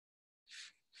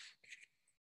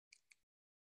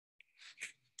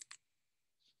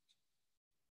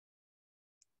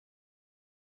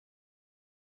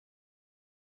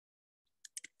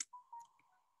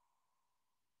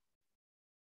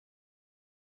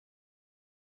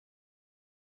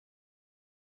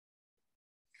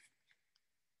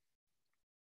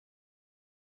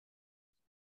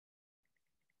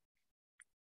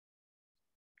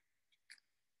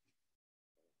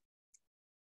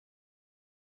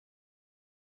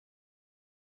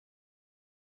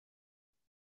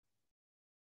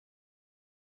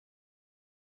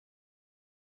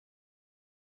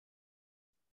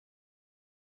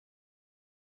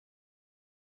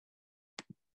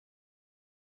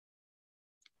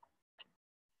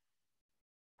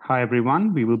Hi,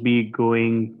 everyone. We will be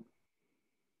going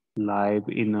live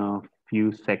in a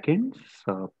few seconds.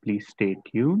 So please stay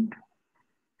tuned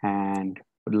and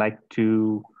would like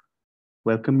to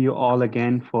welcome you all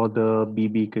again for the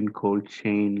BeeBeacon Cold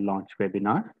Chain launch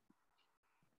webinar.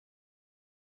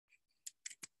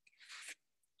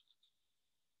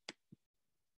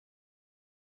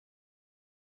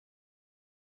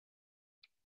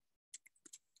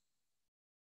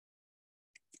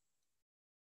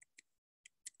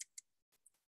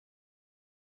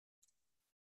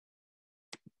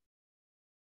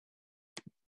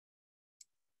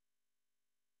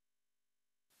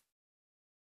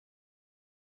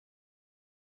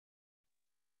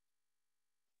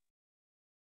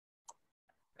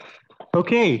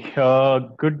 Okay,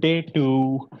 good day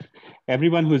to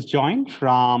everyone who's joined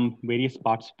from various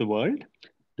parts of the world.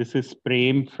 This is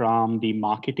Prem from the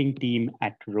marketing team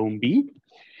at Rombi.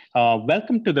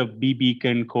 Welcome to the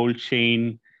BeeBeacon Cold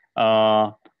Chain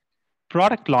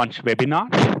product launch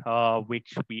webinar,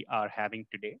 which we are having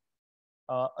today.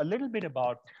 A little bit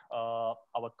about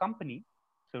our company.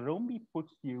 So Rombi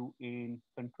puts you in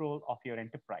control of your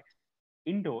enterprise,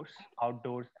 indoors,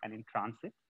 outdoors, and in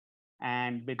transit.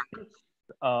 And with this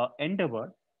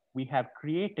endeavor, we have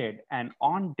created an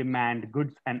on-demand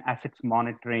goods and assets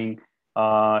monitoring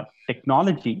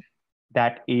technology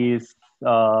that is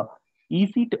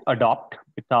easy to adopt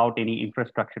without any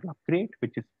infrastructure upgrade,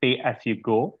 which is pay as you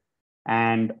go,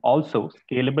 and also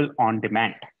scalable on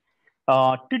demand.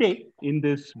 Today, in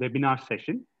this webinar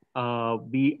session,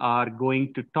 we are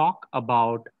going to talk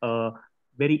about a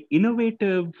very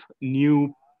innovative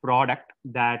new product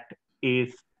that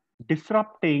is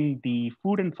disrupting the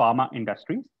food and pharma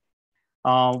industries.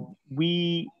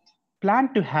 We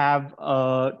plan to have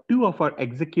two of our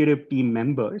executive team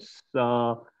members,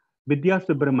 Vidya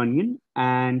Subramanian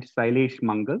and Sailesh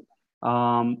Mangal.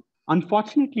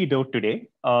 Unfortunately, though, today,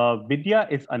 Vidya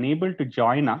is unable to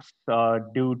join us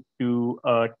due to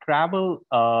a travel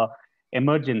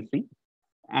emergency.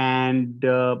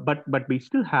 But we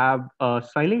still have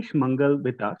Sailesh Mangal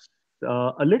with us.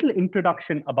 A little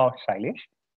introduction about Sailesh.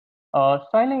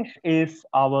 Sailesh is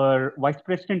our Vice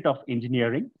President of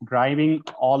Engineering, driving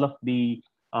all of the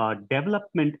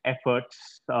development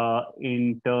efforts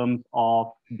in terms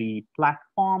of the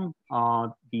platform,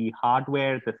 the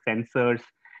hardware, the sensors,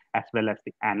 as well as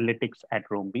the analytics at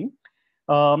Rombi.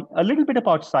 A little bit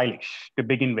about Sailesh to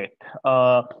begin with.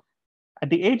 At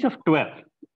the age of 12,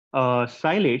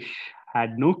 Sailesh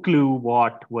had no clue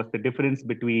what was the difference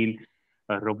between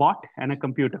a robot and a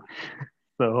computer.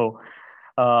 So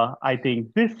I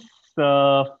think this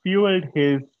fueled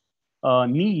his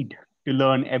need to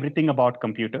learn everything about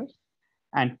computers.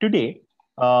 And today,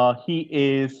 he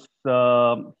is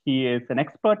an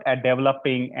expert at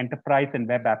developing enterprise and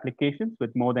web applications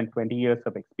with more than 20 years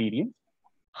of experience.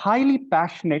 Highly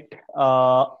passionate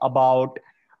about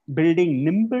building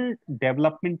nimble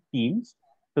development teams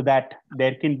so that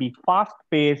there can be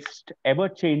fast-paced,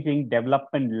 ever-changing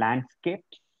development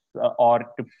landscapes or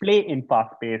to play in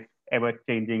fast-paced,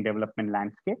 ever-changing development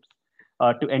landscapes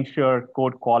to ensure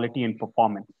code quality and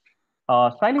performance.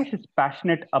 Sailesh is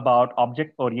passionate about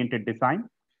object-oriented design,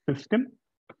 system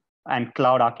and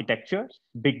cloud architectures,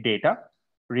 big data,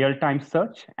 real-time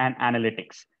search, and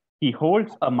analytics. He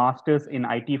holds a master's in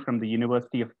IT from the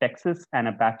University of Texas and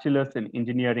a bachelor's in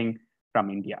engineering from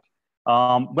India.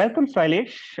 Welcome,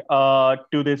 Sailesh,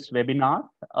 to this webinar.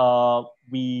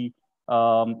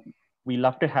 We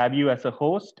love to have you as a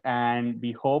host, and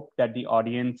we hope that the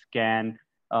audience can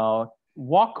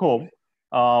walk home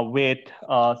with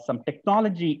some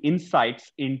technology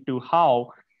insights into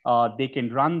how they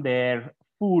can run their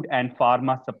food and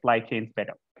pharma supply chains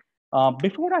better.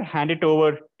 Before I hand it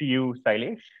over to you,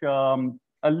 Sailesh,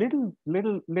 a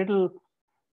little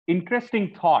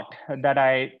interesting thought that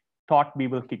I thought we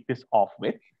will kick this off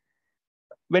with.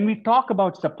 When we talk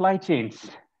about supply chains,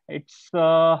 it's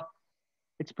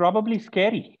probably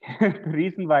scary. The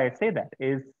reason why I say that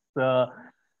is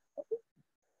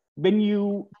when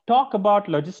you talk about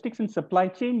logistics and supply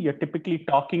chain, you're typically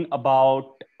talking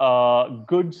about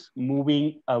goods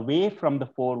moving away from the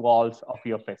four walls of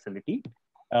your facility,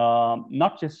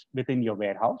 not just within your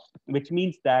warehouse, which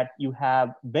means that you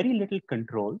have very little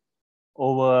control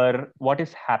over what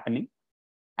is happening.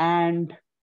 And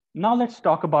now let's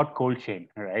talk about cold chain,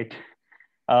 right?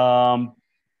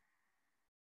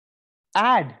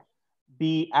 Add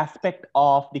the aspect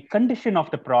of the condition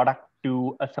of the product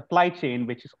to a supply chain,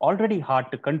 which is already hard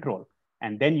to control.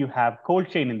 And then you have cold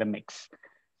chain in the mix.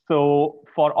 So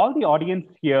for all the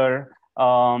audience here,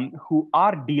 who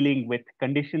are dealing with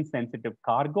condition-sensitive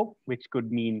cargo, which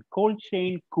could mean cold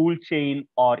chain, cool chain,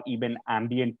 or even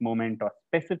ambient movement or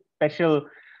special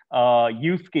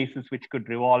use cases, which could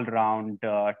revolve around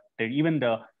even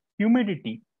the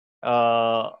humidity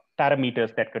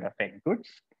parameters that could affect goods.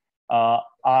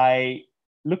 I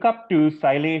look up to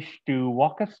Sailesh to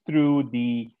walk us through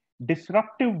the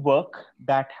disruptive work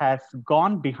that has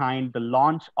gone behind the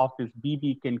launch of this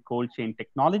BeeBeacon Cold Chain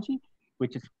technology,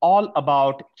 which is all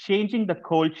about changing the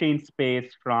cold chain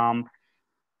space from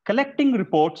collecting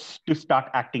reports to start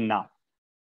acting now.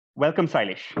 Welcome,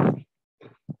 Sailesh.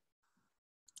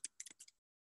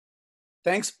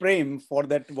 Thanks, Prem, for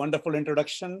that wonderful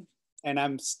introduction. And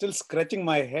I'm still scratching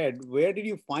my head. Where did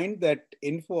you find that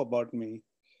info about me?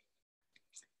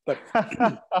 But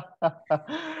one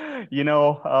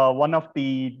of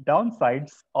the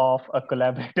downsides of a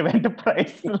collaborative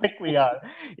enterprise like we are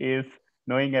is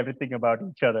knowing everything about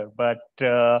each other. But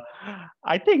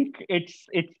I think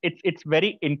it's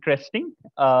very interesting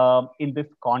in this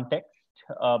context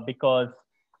because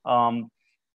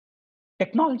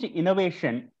technology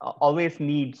innovation always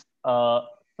needs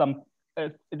some.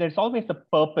 There's always a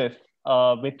purpose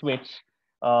with which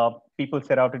people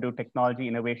set out to do technology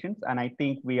innovations, and I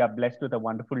think we are blessed with a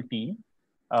wonderful team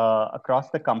across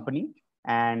the company.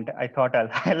 And I thought I'll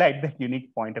highlight the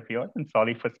unique point of yours. And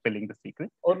sorry for spilling the secret.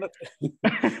 Oh, no, no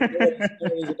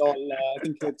worries at all. I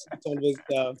think it's always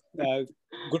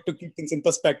good to keep things in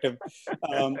perspective.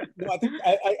 No, I think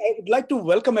I would like to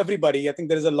welcome everybody. I think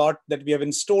there is a lot that we have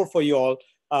in store for you all.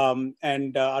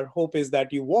 And our hope is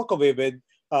that you walk away with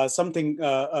something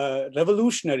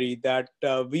revolutionary that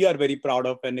we are very proud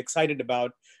of and excited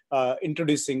about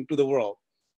introducing to the world.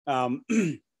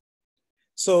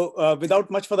 So without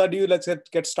much further ado, let's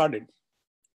get started.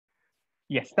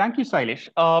 Yes, thank you, Sailesh.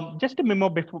 Just a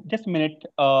minute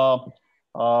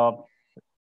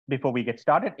before we get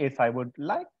started is I would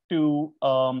like to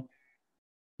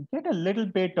get a little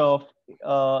bit of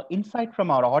insight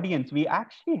from our audience. We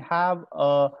actually have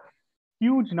a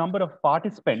huge number of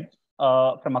participants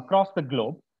from across the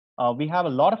globe. We have a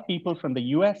lot of people from the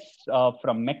US,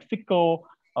 from Mexico.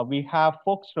 We have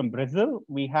folks from Brazil.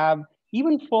 We have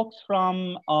even folks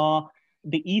from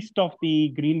the east of the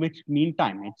Greenwich Mean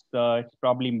Time. It's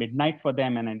probably midnight for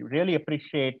them, and I really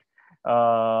appreciate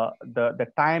the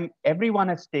time everyone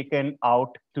has taken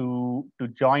out to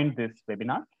join this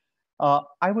webinar.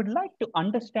 I would like to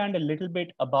understand a little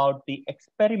bit about the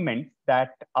experiments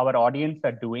that our audience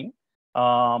are doing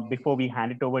before we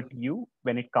hand it over to you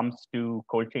when it comes to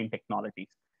cold chain technologies.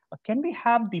 Can we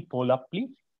have the poll up,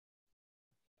 please?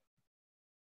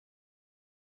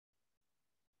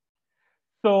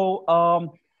 So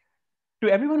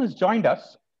to everyone who's joined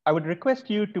us, I would request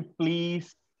you to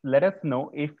please let us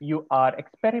know if you are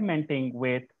experimenting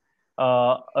with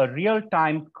a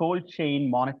real-time cold chain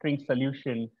monitoring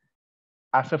solution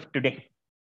as of today.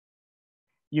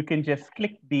 You can just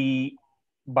click the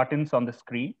buttons on the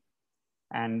screen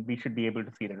and we should be able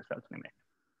to see the results in a minute.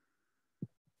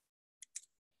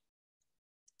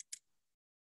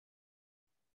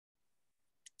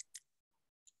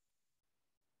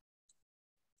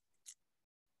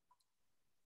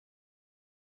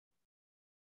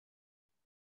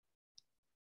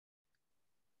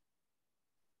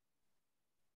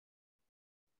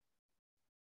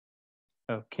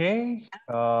 Okay.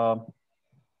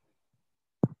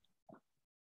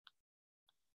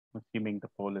 Assuming the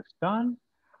poll is done.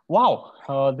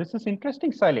 Wow, this is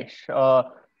interesting, Sailesh.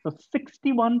 So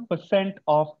 61%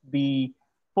 of the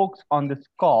folks on this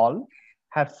call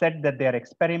have said that they're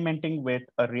experimenting with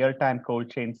a real-time cold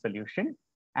chain solution,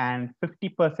 and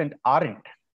 50% aren't.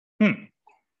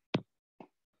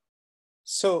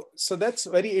 So that's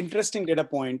very interesting data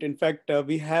point. In fact,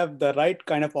 we have the right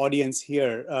kind of audience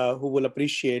here who will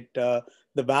appreciate the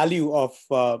value of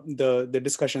the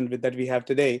discussion that we have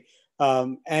today.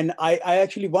 And I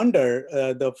actually wonder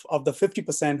of the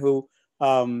 50% who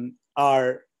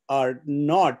are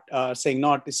not saying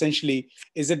not, essentially,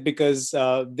 is it because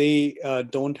they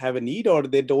don't have a need, or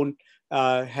they don't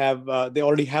they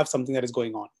already have something that is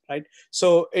going on, right?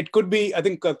 So it could be, I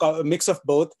think, a mix of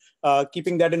both.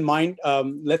 Keeping that in mind,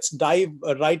 let's dive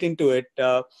right into it.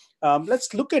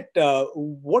 Let's look at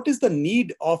what is the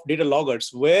need of data loggers?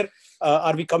 Where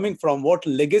are we coming from? What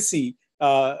legacy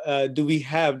do we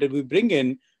have that we bring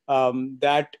in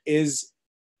that is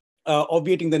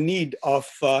obviating the need of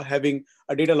having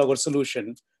a data logger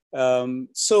solution?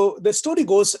 So the story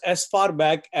goes as far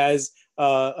back as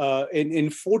in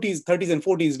 30s and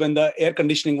 40s, when the air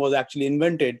conditioning was actually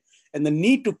invented, and the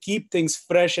need to keep things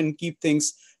fresh and keep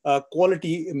things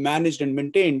quality managed and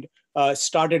maintained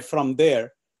started from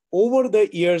there. over the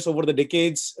years, over the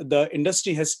decades, the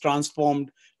industry has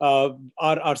transformed.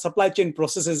 Our supply chain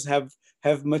processes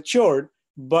have matured,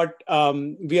 but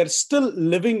we are still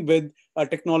living with a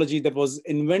technology that was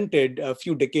invented a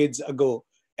few decades ago.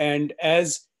 And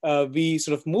as we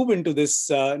sort of move into this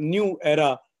new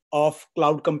era of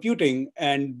cloud computing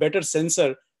and better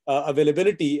sensor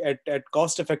availability at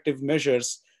cost-effective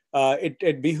measures,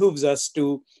 it behooves us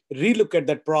to relook at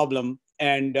that problem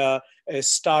and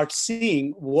start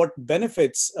seeing what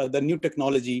benefits the new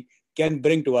technology can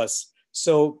bring to us.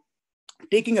 So,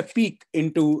 taking a peek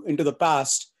into the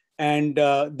past and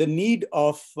the need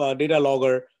of data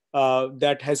logger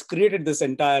that has created this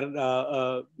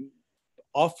entire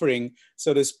offering,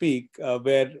 so to speak,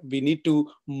 where we need to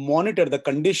monitor the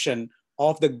condition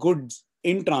of the goods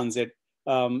in transit.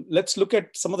 Let's look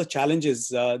at some of the challenges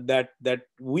that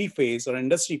we face or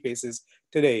industry faces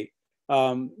today.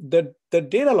 The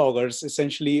data loggers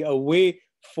essentially a way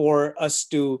for us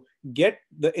to get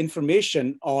the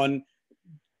information on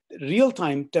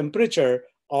real-time temperature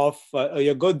of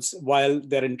your goods while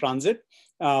they're in transit.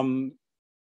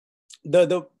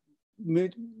 The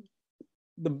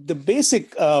the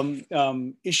basic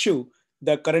issue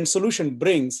the current solution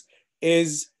brings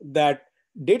is that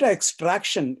data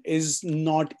extraction is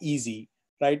not easy,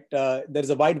 right?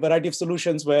 There's a wide variety of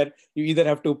solutions where you either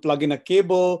have to plug in a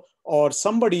cable or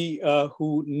somebody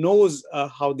who knows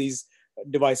how these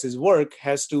devices work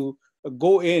has to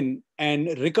go in and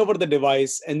recover the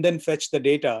device and then fetch the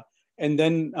data and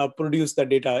then produce the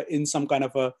data in some kind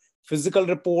of a physical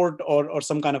report or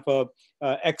some kind of a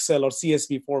Excel or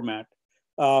CSV format.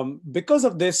 Because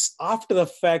of this after the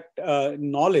fact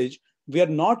knowledge, we are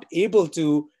not able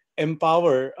to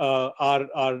empower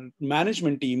our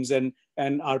management teams and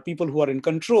our people who are in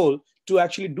control to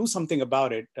actually do something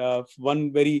about it.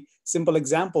 One very simple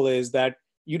example is that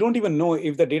you don't even know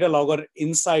if the data logger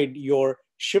inside your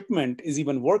shipment is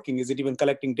even working. Is it even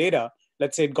collecting data?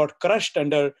 Let's say it got crushed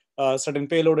under a certain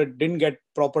payload, it didn't get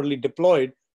properly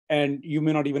deployed, and you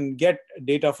may not even get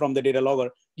data from the data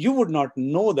logger. You would not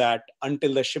know that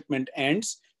until the shipment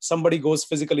ends. Somebody goes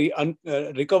physically,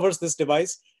 recovers this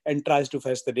device and tries to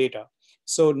fetch the data.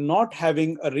 So not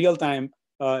having a real-time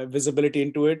visibility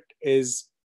into it is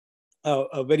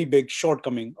a very big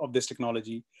shortcoming of this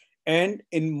technology. And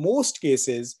in most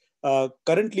cases,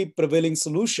 currently prevailing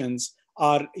solutions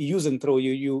are use and throw.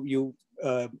 You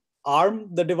arm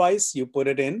the device, you put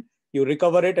it in, you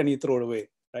recover it, and you throw it away.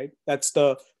 Right? That's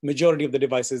the majority of the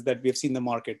devices that we have seen in the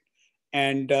market.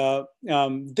 And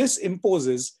this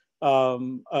imposes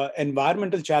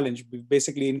environmental challenge,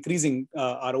 basically increasing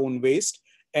our own waste.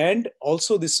 And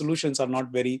also these solutions are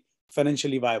not very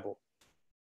financially viable.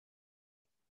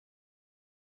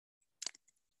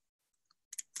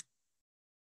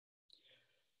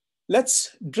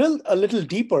 Let's drill a little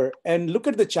deeper and look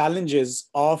at the challenges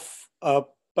of a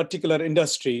particular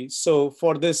industry. So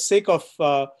for the sake of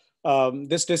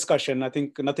this discussion, I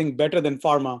think nothing better than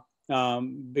pharma,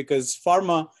 because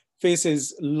pharma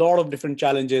faces a lot of different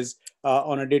challenges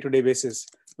on a day-to-day basis.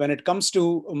 When it comes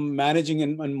to managing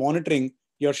and monitoring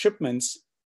your shipments,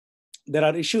 there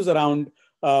are issues around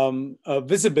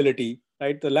visibility,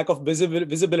 right? The lack of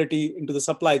visibility into the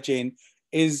supply chain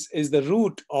is the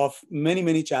root of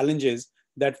many challenges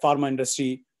that pharma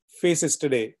industry faces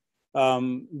today.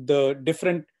 The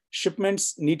different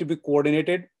shipments need to be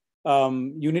coordinated.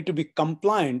 You need to be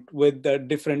compliant with the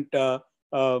different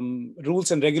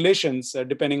rules and regulations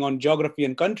depending on geography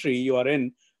and country you are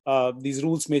in. These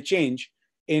rules may change.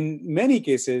 In many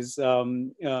cases,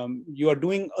 you are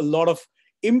doing a lot of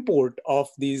import of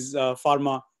these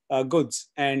pharma goods,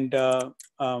 and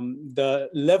the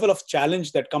level of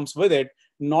challenge that comes with it,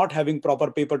 not having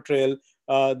proper paper trail,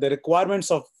 the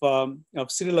requirements of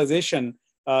serialization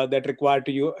that require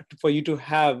for you to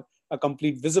have a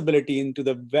complete visibility into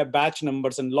the batch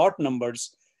numbers and lot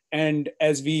numbers. And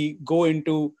as we go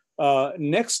into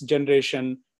next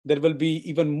generation, there will be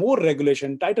even more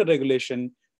regulation, tighter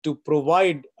regulation to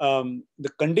provide the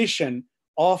condition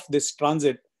of this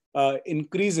transit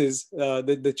increases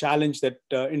the challenge that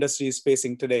industry is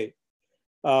facing today.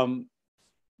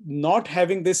 Not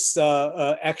having this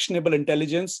actionable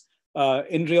intelligence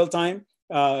in real time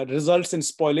results in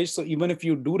spoilage. So even if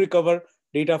you do recover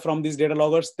data from these data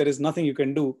loggers, there is nothing you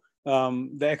can do.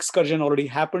 The excursion already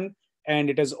happened and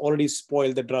it has already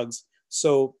spoiled the drugs.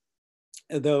 So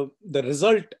the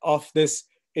result of this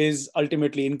is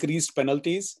ultimately increased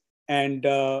penalties and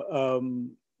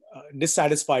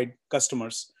dissatisfied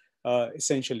customers,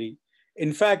 essentially.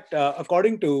 In fact,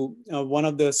 according to one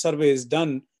of the surveys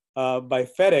done by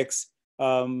FedEx,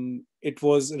 it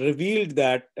was revealed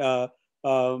that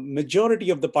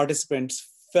majority of the participants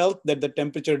felt that the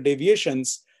temperature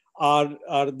deviations are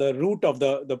the root of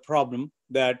the problem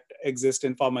that exists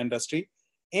in pharma industry,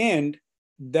 and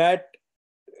that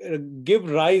give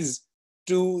rise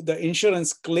to the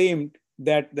insurance claim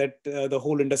that the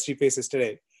whole industry faces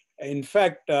today. In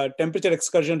fact, temperature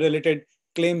excursion related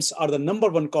claims are the number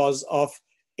one cause of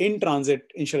in-transit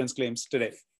insurance claims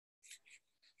today.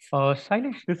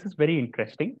 Sailesh, this is very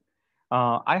interesting.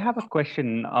 I have a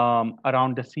question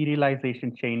around the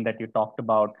serialization chain that you talked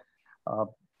about, uh,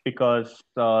 because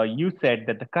you said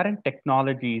that the current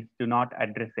technologies do not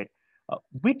address it. Uh,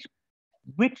 which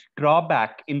which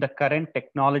drawback in the current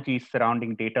technologies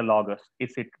surrounding data loggers?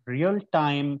 Is it real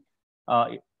time,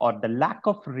 or the lack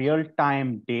of real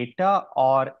time data,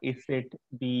 or is it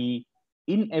the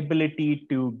inability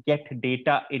to get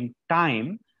data in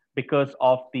time because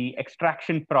of the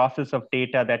extraction process of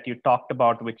data that you talked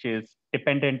about, which is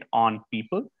dependent on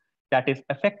people, that is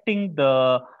affecting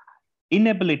the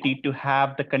inability to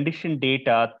have the condition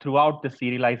data throughout the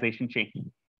serialization chain?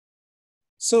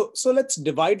 So let's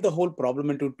divide the whole problem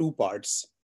into two parts.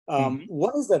 Mhm.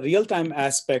 One is the real-time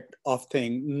aspect of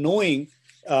thing, knowing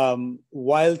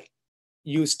while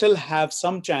you still have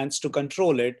some chance to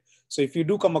control it. So if you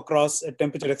do come across a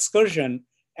temperature excursion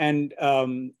and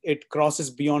it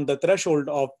crosses beyond the threshold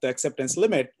of the acceptance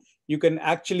limit, you can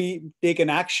actually take an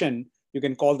action. You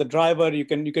can call the driver. You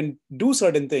can do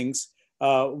certain things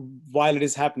uh, while it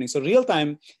is happening. So real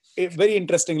time, it very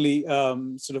interestingly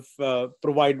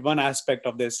provide one aspect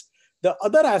of this. The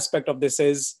other aspect of this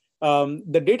is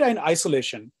the data in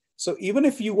isolation. So even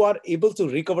if you are able to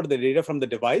recover the data from the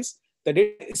device, the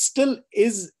data still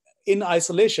is in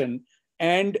isolation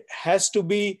and has to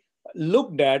be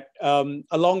looked at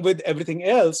along with everything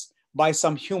else by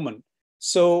some human.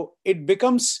 So it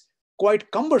becomes quite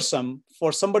cumbersome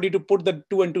for somebody to put the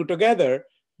two and two together,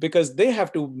 because they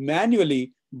have to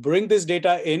manually bring this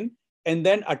data in and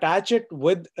then attach it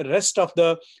with the rest of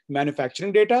the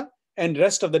manufacturing data and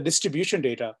rest of the distribution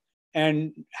data.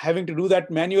 And having to do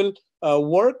that manual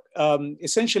work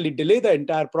essentially delay the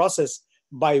entire process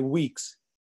by weeks.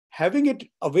 Having it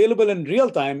available in real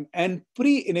time and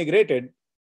pre-integrated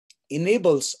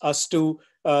enables us to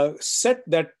set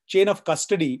that chain of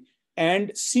custody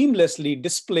and seamlessly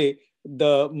display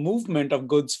the movement of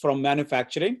goods from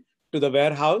manufacturing to the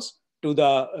warehouse to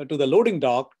the loading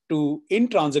dock to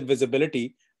in-transit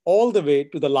visibility all the way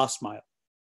to the last mile.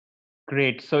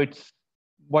 Great. So it's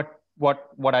what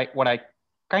I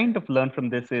kind of learned from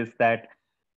this is that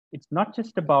it's not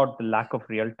just about the lack of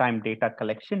real-time data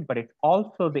collection, but it's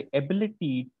also the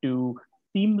ability to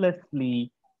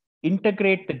seamlessly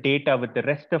integrate the data with the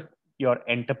rest of your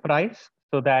enterprise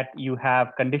so that you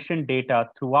have condition data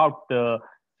throughout the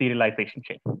serialization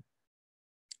chain.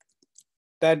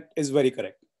 That is very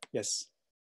correct. Yes.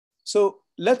 So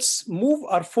let's move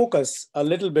our focus a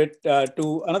little bit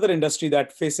to another industry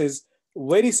that faces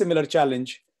very similar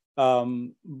challenge,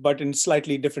 but in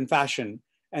slightly different fashion,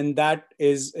 and that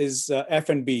is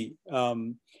F&B.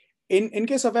 In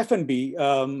case of F&B,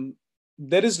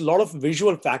 there is a lot of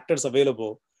visual factors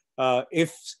available.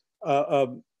 If a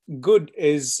good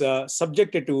is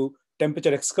subjected to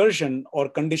temperature excursion or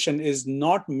condition is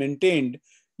not maintained,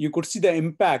 you could see the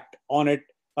impact on it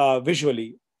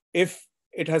visually if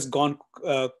it has gone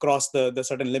across the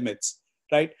certain limits,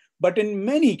 right? But in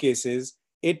many cases,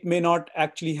 it may not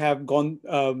actually have gone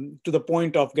to the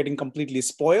point of getting completely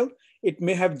spoiled. It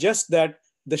may have just that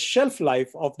the shelf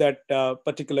life of that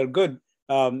particular good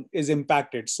is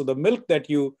impacted. So the milk that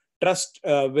you trust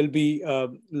will be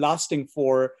lasting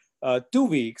for 2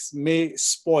 weeks may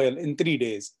spoil in 3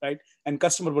 days, right? And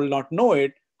customer will not know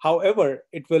it. However,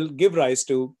 it will give rise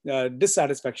to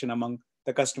dissatisfaction among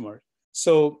the customer.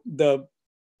 So the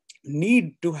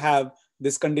need to have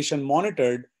this condition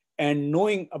monitored and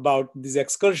knowing about these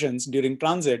excursions during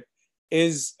transit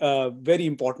is a very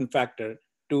important factor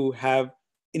to have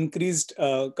increased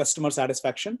customer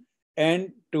satisfaction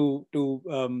and to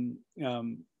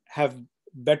have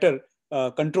better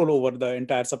control over the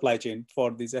entire supply chain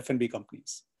for these F&B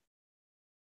companies.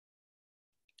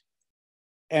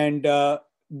 And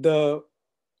the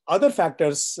other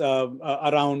factors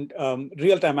around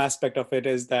real-time aspect of it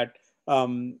is that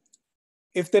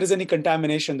if there is any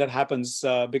contamination that happens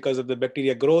because of the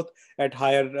bacteria growth at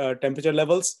higher temperature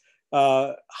levels,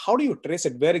 how do you trace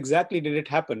it? Where exactly did it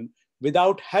happen?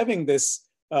 Without having this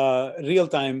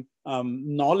real-time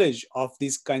knowledge of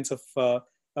these kinds of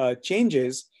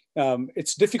changes,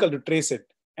 it's difficult to trace it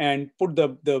and put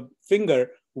the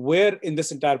finger where in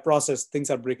this entire process things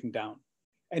are breaking down.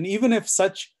 And even if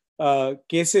such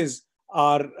cases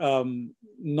are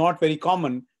not very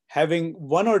common, having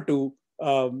one or two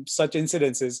such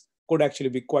incidences could actually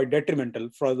be quite detrimental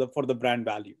for the brand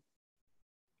value.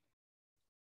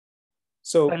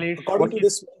 So Sailesh, according to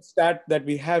this stat that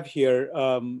we have here,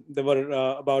 there were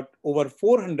about over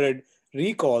 400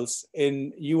 recalls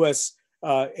in US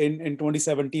in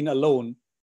 2017 alone.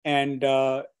 And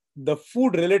the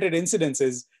food-related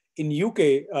incidences in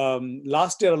UK,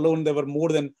 last year alone, there were more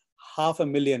than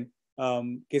 500,000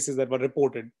 cases that were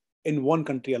reported in one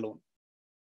country alone.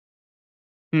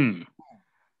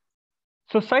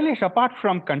 So Sailesh, apart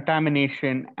from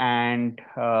contamination and,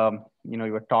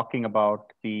 you were talking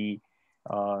about the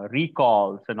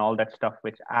recalls and all that stuff,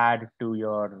 which add to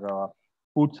your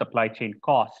food supply chain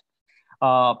costs.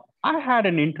 I had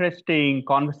an interesting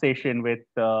conversation with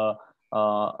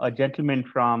a gentleman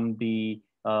from the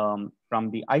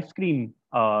ice cream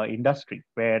industry,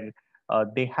 where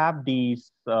they have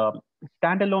these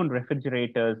standalone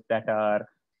refrigerators that are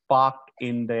parked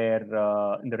in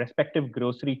the respective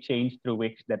grocery chains through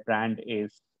which that brand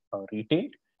is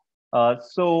retailed.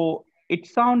 So it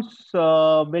sounds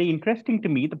very interesting to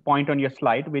me, the point on your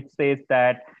slide, which says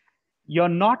that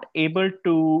you're not able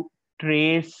to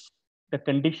trace the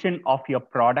condition of your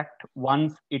product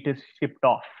once it is shipped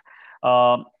off.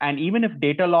 And even if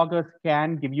data loggers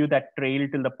can give you that trail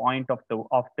till the point of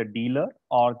the dealer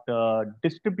or the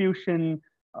distribution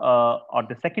or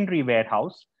the secondary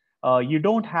warehouse, you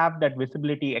don't have that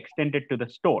visibility extended to the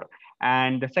store.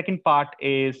 And the second part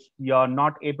is you're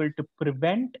not able to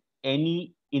prevent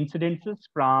any incidences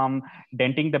from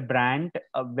denting the brand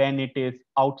when it is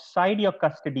outside your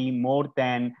custody more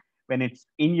than when it's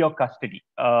in your custody.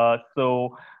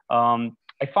 So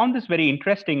I found this very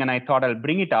interesting and I thought I'll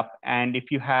bring it up. And if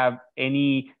you have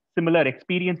any similar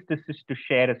experiences to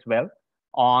share as well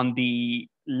on the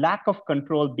lack of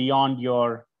control beyond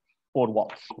your four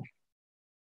walls.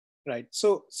 Right.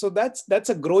 So that's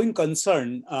a growing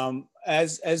concern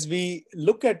as we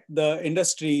look at the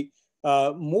industry.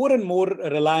 More and more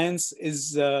reliance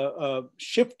is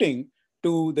shifting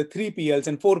to the 3PLs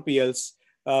and 4PLs,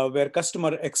 where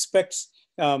customer expects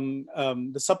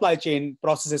the supply chain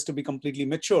processes to be completely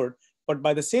matured. But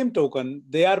by the same token,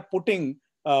 they are putting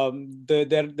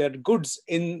their goods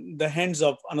in the hands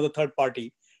of another third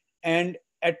party. And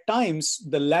at times,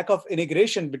 the lack of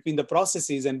integration between the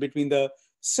processes and between the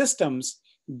systems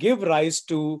give rise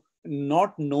to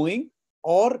not knowing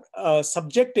or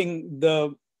subjecting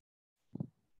the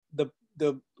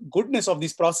goodness of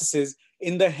these processes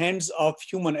in the hands of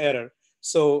human error.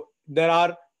 So there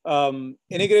are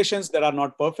integrations that are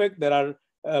not perfect. There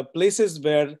are places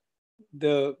where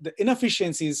the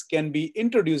inefficiencies can be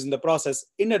introduced in the process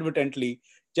inadvertently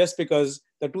just because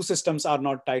the two systems are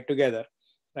not tied together,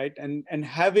 right? And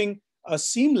having a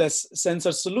seamless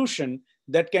sensor solution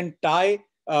that can tie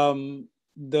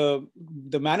the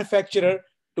manufacturer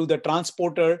to the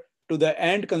transporter to the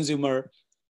end consumer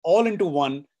all into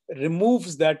one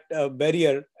removes that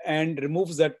barrier and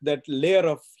removes that layer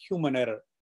of human error.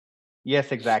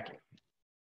 Yes, exactly.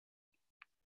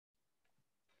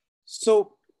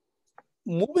 So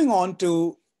moving on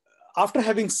to, after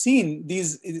having seen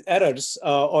these errors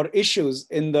or issues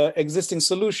in the existing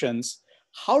solutions,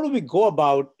 how do we go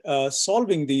about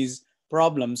solving these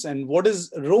problems, and what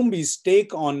is Rombee's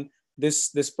take on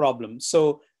this problem?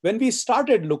 So when we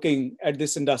started looking at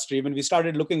this industry, when we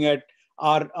started looking at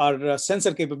our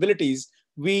sensor capabilities,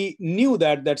 we knew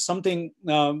that something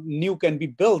new can be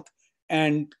built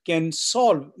and can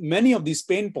solve many of these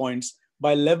pain points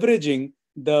by leveraging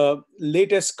the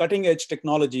latest cutting edge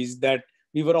technologies that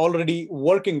we were already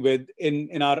working with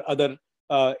in our other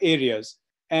areas.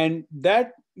 And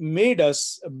that made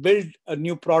us build a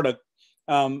new product.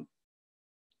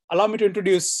 Allow me to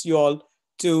introduce you all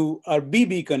to our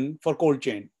BeeBeacon for cold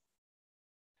chain.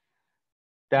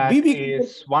 That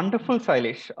is wonderful,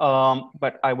 Sailesh.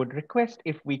 But I would request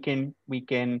if we can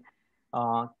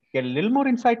get a little more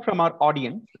insight from our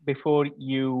audience before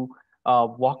you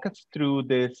walk us through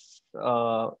this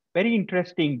very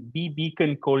interesting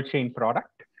BeeBeacon Cold Chain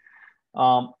product.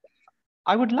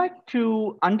 I would like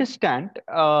to understand.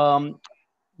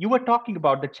 You were talking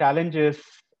about the challenges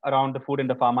around the food and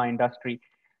the pharma industry.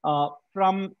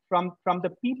 From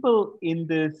the people in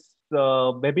this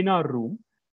webinar room,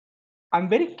 I'm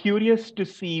very curious to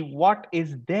see what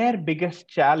is their biggest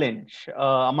challenge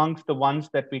amongst the ones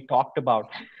that we talked about.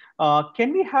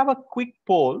 Can we have a quick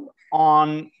poll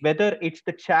on whether it's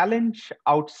the challenge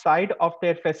outside of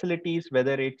their facilities,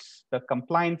 whether it's the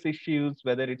compliance issues,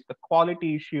 whether it's the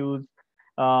quality issues,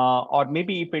 or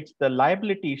maybe if it's the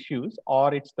liability issues,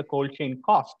 or it's the cold chain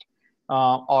cost,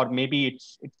 or maybe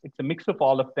it's a mix of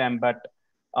all of them. But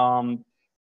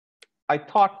I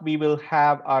thought we will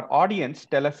have our audience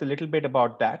tell us a little bit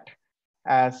about that.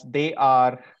 as they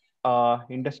are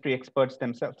industry experts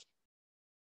themselves.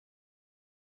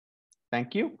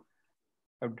 Thank you.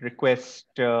 I would request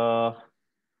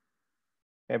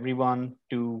everyone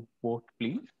to vote,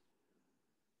 please.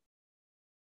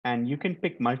 And you can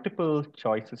pick multiple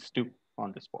choices too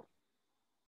on this board.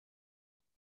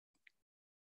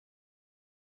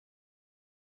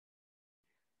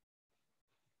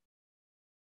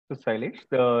 So Sailesh,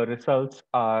 the results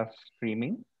are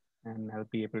streaming and I'll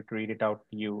be able to read it out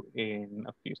to you in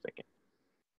a few seconds.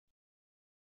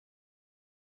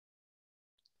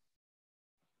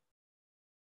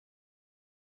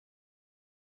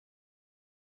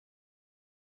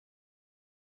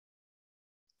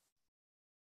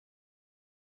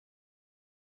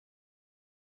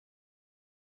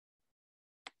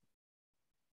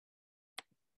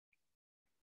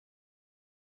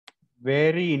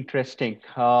 Very interesting.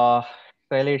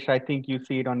 Sailesh, I think you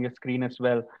see it on your screen as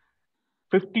well.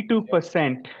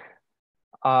 52%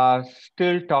 are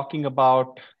still talking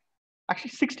about,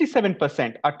 actually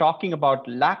 67% are talking about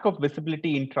lack of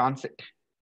visibility in transit,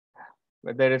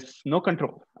 where there is no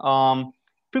control.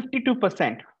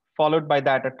 52% followed by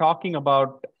that are talking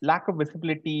about lack of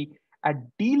visibility at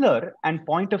dealer and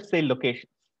point of sale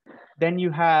locations. Then you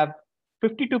have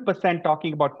 52%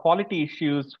 talking about quality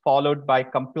issues, followed by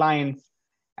compliance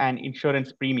and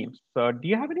insurance premiums. So do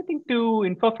you have anything to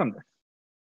infer from this?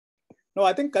 No,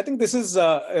 I think this is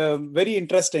very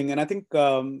interesting, and I think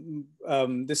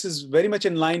this is very much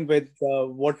in line with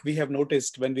what we have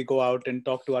noticed when we go out and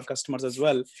talk to our customers as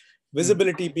well.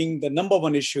 Visibility being the number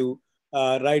one issue,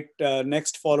 right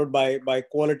next, followed by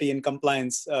quality and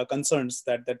compliance concerns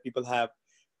that people have,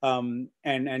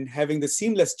 and having the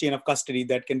seamless chain of custody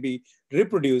that can be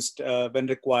reproduced when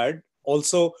required.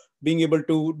 Also, being able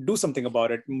to do something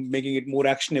about it, making it more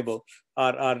actionable,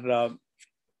 are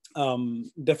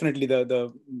definitely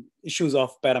the issues of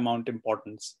paramount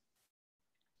importance.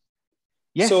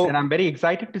 Yes, So, and I'm very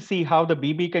excited to see how the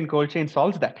BeeBeacon Cold Chain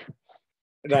solves that.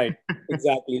 right,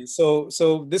 exactly. So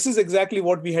this is exactly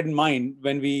what we had in mind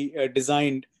when we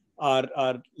designed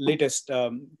our latest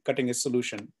cutting edge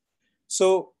solution.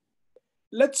 So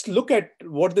let's look at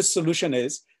what this solution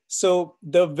is. So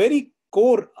the very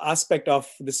core aspect of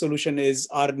the solution is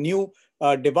our new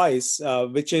device,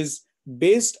 which is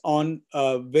based on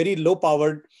a very low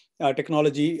powered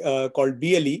technology called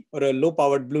BLE, or a low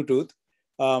powered Bluetooth.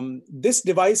 This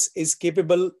device is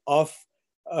capable of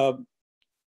uh,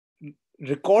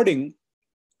 recording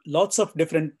lots of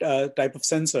different type of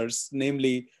sensors,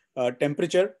 namely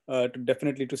temperature,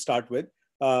 definitely to start with,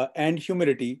 and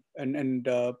humidity and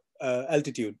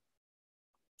altitude.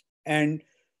 And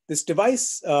this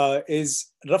device is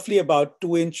roughly about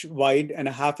 2-inch wide and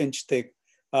a half-inch thick,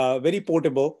 very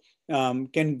portable,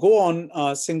 can go on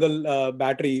a single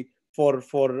battery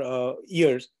for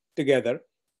years together.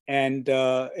 And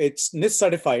it's NIST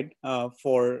certified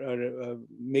for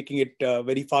making it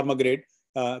very pharma grade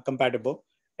compatible,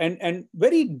 and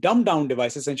very dumbed down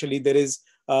device. Essentially, there is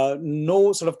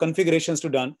no sort of configurations to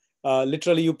done.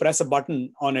 Literally, you press a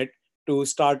button on it to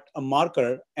start a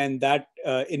marker, and that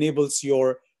enables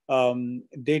your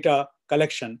data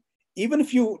collection. Even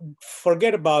if you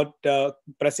forget about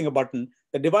pressing a button,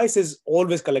 the device is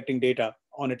always collecting data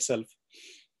on itself.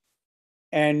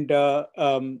 And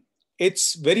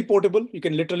it's very portable. You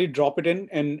can literally drop it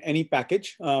in any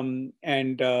package, and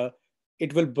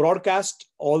it will broadcast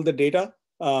all the data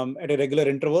at a regular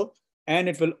interval, and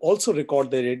it will also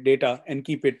record the data and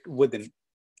keep it within.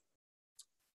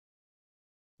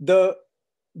 The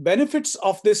benefits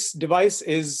of this device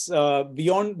is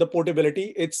beyond the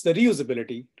portability, it's the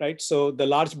reusability, right? So the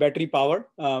large battery power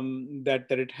that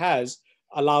it has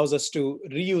allows us to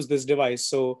reuse this device.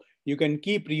 So you can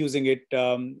keep reusing it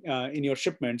in your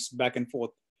shipments back and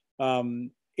forth.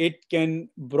 It can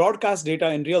broadcast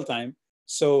data in real time.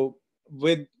 So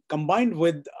combined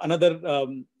with another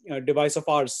device of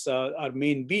ours, our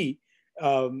main B,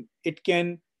 it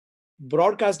can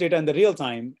broadcast data in the real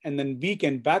time, and then we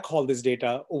can backhaul this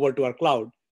data over to our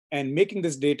cloud, and making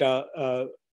this data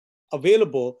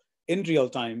available in real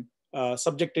time,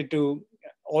 subjected to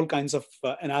all kinds of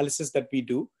analysis that we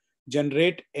do,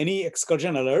 generate any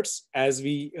excursion alerts as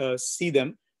we see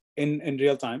them in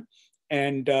real time,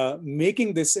 and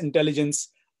making this intelligence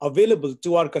available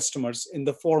to our customers in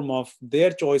the form of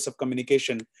their choice of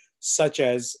communication, such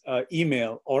as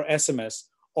email or SMS,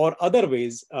 or other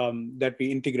ways that we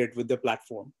integrate with the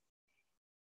platform.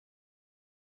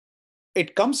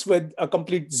 It comes with a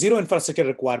complete zero infrastructure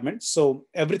requirement. So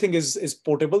everything is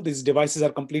portable. These devices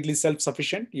are completely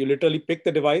self-sufficient. You literally pick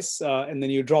the device and then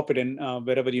you drop it in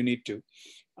wherever you need to.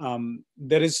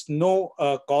 There is no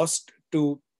cost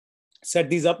to set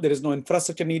these up. There is no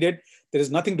infrastructure needed. There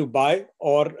is nothing to buy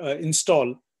or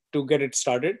install to get it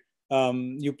started.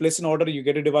 You place an order, you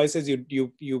get your devices,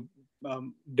 you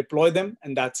deploy them,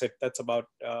 and that's it. That's about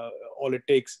all it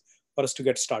takes for us to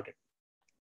get started.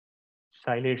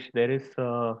 Shailesh, there is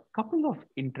a couple of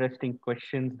interesting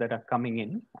questions that are coming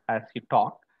in as you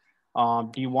talk.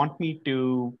 Do you want me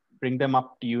to bring them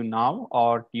up to you now,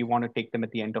 or do you want to take them at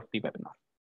the end of the webinar?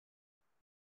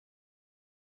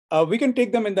 We can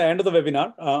take them in the end of the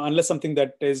webinar, unless something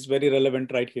that is very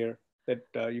relevant right here that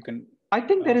you can. I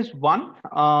think there is one.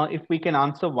 If we can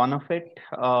answer one of it,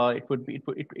 it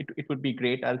would be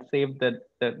great. I'll save the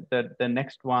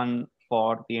next one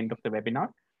for the end of the webinar.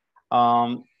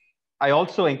 I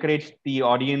also encourage the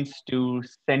audience to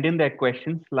send in their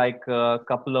questions, like a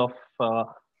couple of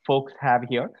folks have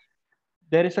here.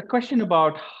 There is a question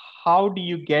about how do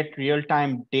you get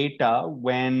real-time data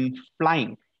when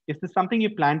flying? Is this something you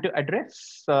plan to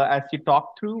address as you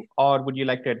talk through, or would you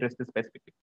like to address this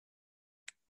specifically?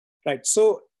 Right.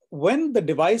 So when the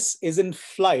device is in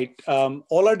flight,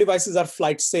 all our devices are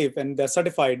flight safe and they're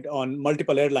certified on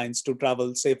multiple airlines to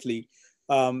travel safely.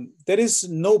 There is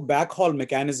no backhaul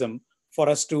mechanism for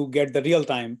us to get the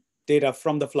real-time data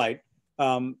from the flight.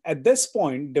 At this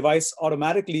point, device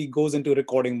automatically goes into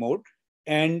recording mode,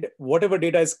 and whatever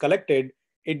data is collected,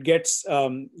 it gets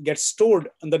stored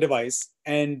on the device.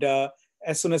 And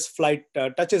as soon as flight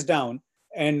touches down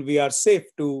and we are safe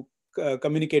to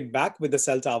communicate back with the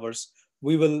cell towers,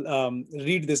 we will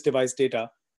read this device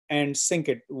data and sync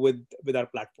it with our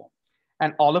platform.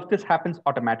 And all of this happens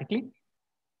automatically?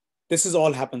 This is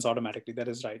all happens automatically. That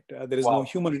is right. There is no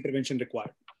human intervention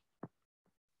required.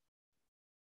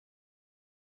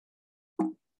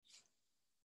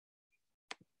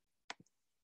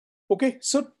 Okay,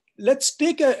 so let's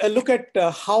take a look at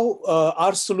how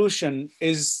our solution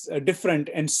is different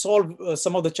and solve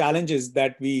some of the challenges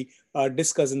that we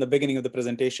discussed in the beginning of the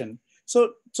presentation.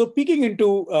 So peeking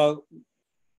into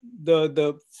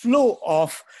the flow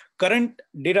of current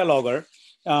data logger,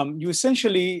 you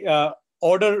essentially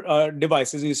order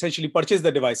devices. You essentially purchase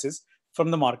the devices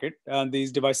from the market.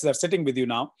 These devices are sitting with you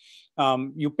now.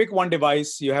 You pick one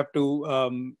device. You have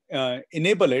to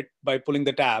enable it by pulling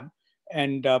the tab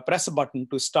and press a button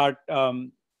to start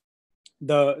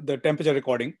the temperature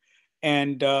recording.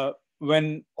 And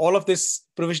when all of this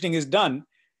provisioning is done,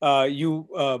 you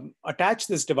attach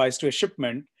this device to a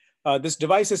shipment. This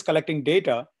device is collecting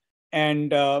data,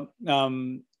 and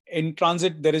in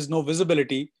transit, there is no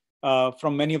visibility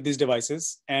from many of these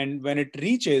devices. And when it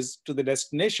reaches to the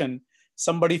destination,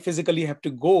 somebody physically have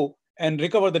to go and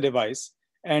recover the device.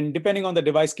 And depending on the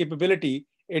device capability,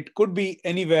 it could be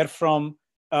anywhere from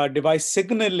device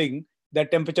signaling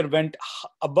that temperature went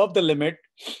above the limit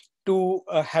to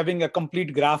having a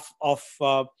complete graph of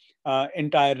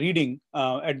entire reading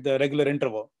at the regular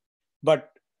interval. But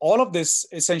all of this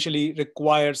essentially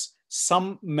requires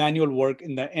some manual work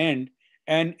in the end.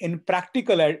 And in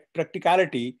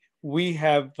practicality, we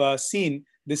have seen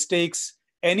this takes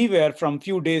anywhere from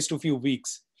few days to few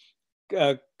weeks.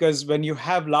 Because when you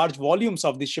have large volumes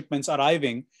of these shipments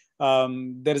arriving,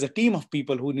 there is a team of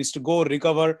people who needs to go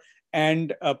recover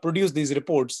and produce these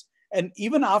reports. And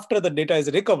even after the data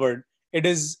is recovered, it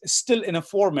is still in a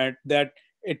format that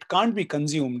it can't be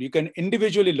consumed. You can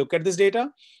individually look at this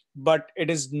data, but it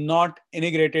is not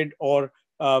integrated or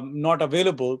not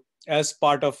available as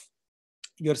part of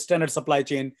your standard supply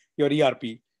chain, your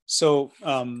ERP. So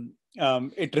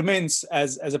it remains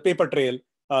as a paper trail.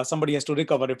 Somebody has to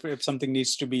recover if something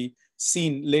needs to be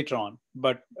seen later on,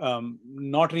 but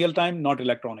not real time, not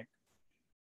electronic.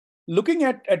 Looking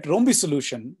at Rombi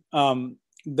solution,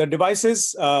 the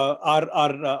devices are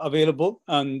available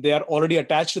and they are already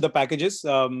attached to the packages.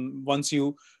 Once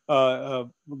you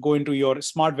go into your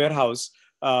smart warehouse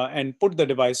and put the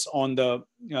device on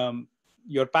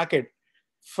your packet,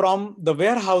 from the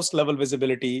warehouse level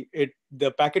visibility, the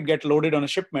packet gets loaded on a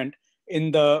shipment.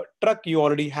 In the truck, you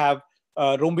already have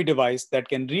a Rombi device that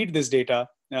can read this data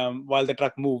while the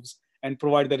truck moves and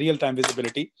provide the real-time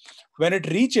visibility. When it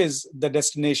reaches the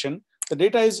destination, the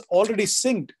data is already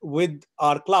synced with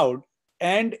our cloud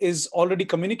and is already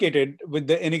communicated with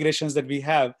the integrations that we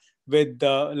have with,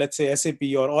 let's say, SAP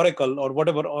or Oracle or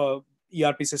whatever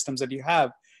ERP systems that you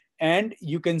have. And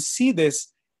you can see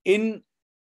this in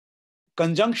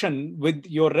conjunction with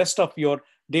your rest of your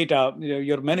data,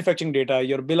 your manufacturing data,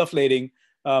 your bill of lading,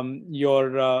 your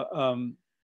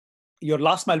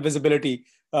last mile visibility.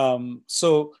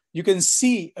 So you can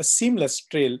see a seamless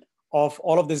trail of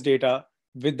all of this data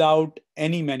without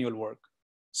any manual work.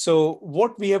 So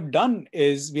what we have done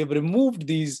is we have removed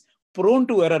these prone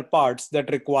to error parts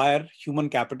that require human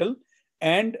capital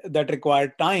and that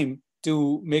require time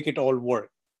to make it all work.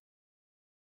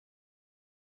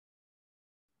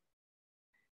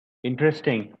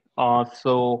 Interesting.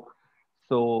 So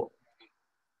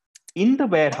in the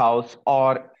warehouse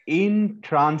or in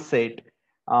transit,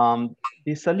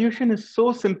 the solution is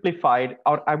so simplified,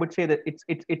 or I would say that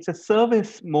it's a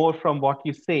service more from what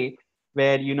you say,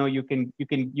 where you can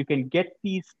get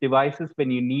these devices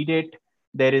when you need it.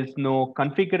 There is no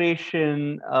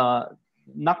configuration,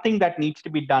 nothing that needs to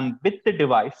be done with the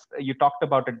device. You talked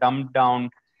about a dumbed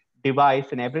down device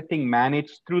and everything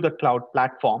managed through the cloud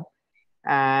platform,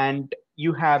 and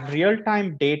you have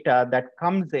real-time data that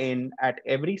comes in at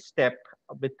every step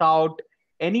without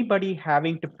anybody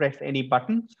having to press any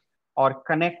buttons or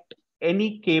connect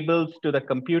any cables to the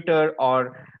computer,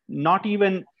 or not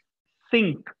even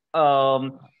sync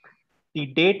the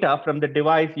data from the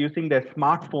device using their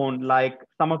smartphone, like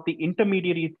some of the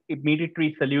intermediary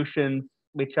solutions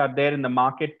which are there in the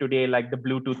market today, like the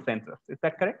Bluetooth sensors. Is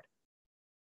that correct?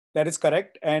 That is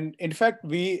correct. And in fact,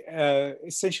 we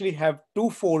essentially have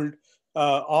twofold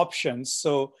options.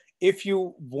 So if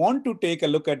you want to take a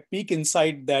look at peek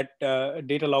inside that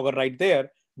data logger right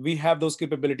there, we have those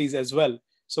capabilities as well.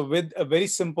 So with a very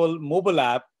simple mobile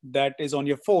app that is on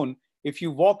your phone, if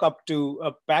you walk up to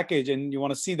a package and you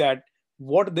want to see that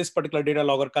what this particular data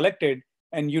logger collected,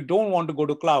 and you don't want to go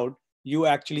to cloud, you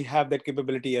actually have that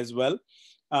capability as well.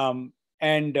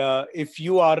 And if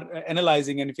you are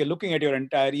analyzing and if you're looking at your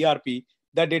entire ERP,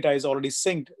 that data is already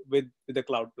synced with the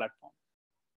cloud platform.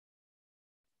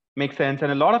 Makes sense.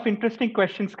 And a lot of interesting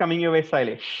questions coming your way,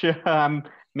 Sailesh. I'm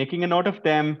making a note of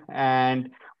them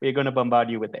and we're going to bombard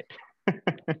you with it.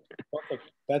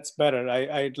 Perfect. That's better.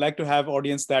 I'd like to have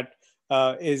audience that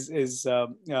is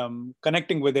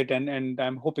connecting with it. And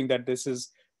I'm hoping that this is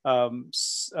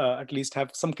at least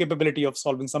have some capability of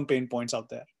solving some pain points out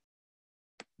there.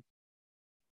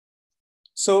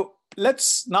 So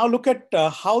let's now look at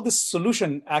how this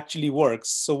solution actually works.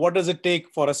 So what does it take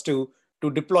for us to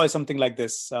deploy something like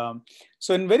this?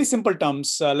 So in very simple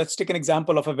terms, let's take an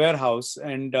example of a warehouse.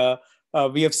 And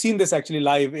we have seen this actually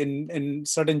live in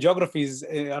certain geographies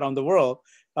around the world.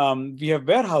 We have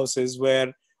warehouses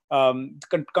where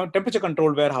temperature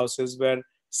controlled warehouses where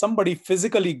somebody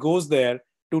physically goes there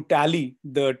to tally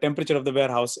the temperature of the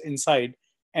warehouse inside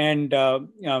and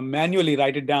manually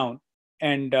write it down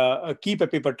and keep a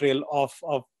paper trail of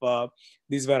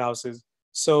these warehouses.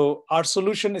 So our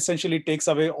solution essentially takes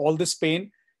away all this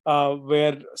pain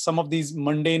where some of these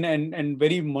mundane and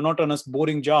very monotonous,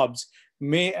 boring jobs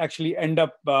may actually end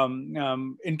up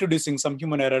introducing some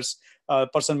human errors.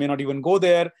 Person may not even go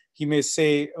there. He may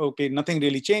say, okay, nothing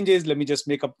really changes. Let me just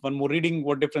make up one more reading.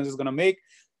 What difference is going to make?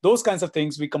 Those kinds of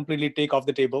things we completely take off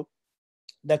the table.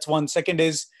 That's one. Second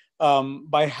is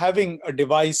by having a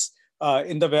device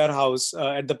in the warehouse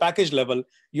at the package level,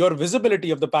 your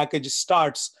visibility of the package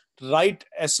starts right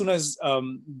as soon as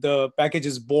the package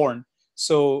is born.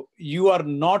 So you are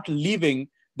not leaving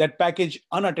that package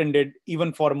unattended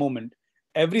even for a moment.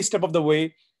 Every step of the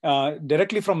way,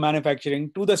 directly from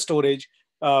manufacturing to the storage,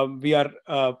 we are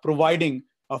providing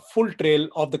a full trail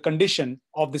of the condition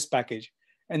of this package.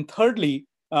 And thirdly,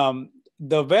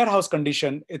 the warehouse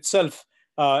condition itself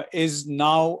is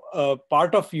now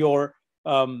part of your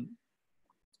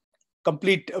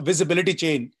complete visibility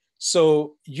chain.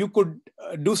 So you could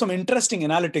do some interesting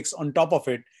analytics on top of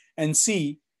it and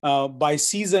see by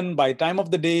season, by time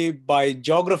of the day, by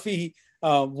geography,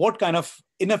 what kind of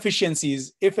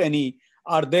inefficiencies, if any,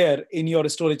 are there in your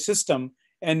storage system,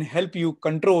 and help you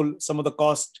control some of the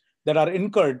costs that are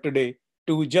incurred today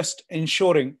to just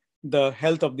ensuring the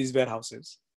health of these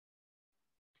warehouses.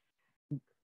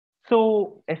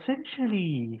 So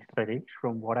essentially, Suresh,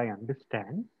 from what I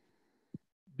understand,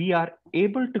 we are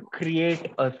able to create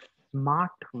a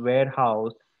smart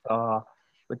warehouse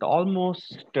with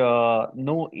almost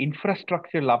no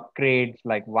infrastructural upgrades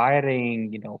like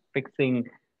wiring, fixing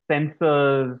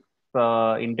sensors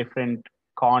in different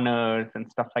corners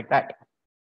and stuff like that,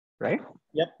 right?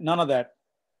 Yep, none of that.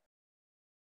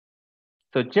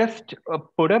 So just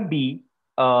put a bee,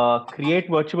 create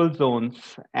virtual zones,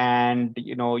 and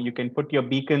you can put your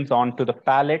beacons onto the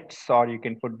pallets, or you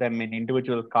can put them in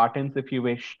individual cartons if you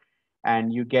wish,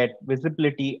 and you get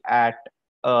visibility at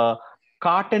a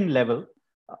carton level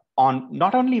on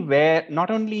not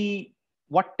only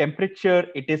what temperature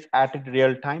it is at in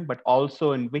real time, but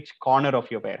also in which corner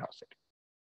of your warehouse it is.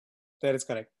 That is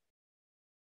correct.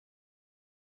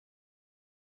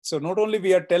 So not only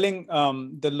we are telling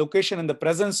the location and the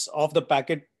presence of the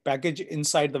package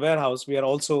inside the warehouse, we are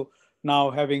also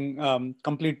now having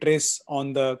complete trace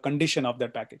on the condition of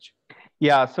that package.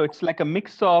 Yeah, so it's like a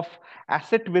mix of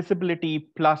asset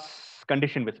visibility plus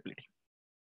condition visibility.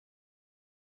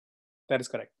 That is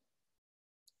correct.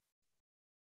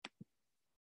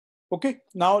 Okay,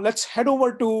 now let's head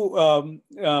over to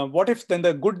what if then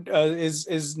the good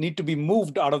is need to be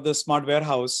moved out of the smart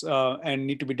warehouse and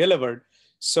need to be delivered.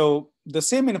 So the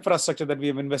same infrastructure that we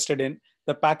have invested in,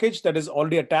 the package that is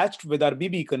already attached with our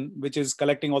BeeBeacon, which is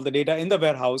collecting all the data in the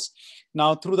warehouse,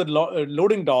 now through the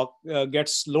loading dock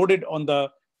gets loaded on the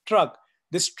truck.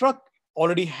 This truck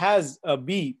already has a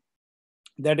bee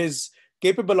that is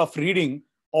capable of reading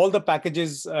all the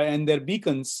packages and their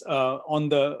beacons on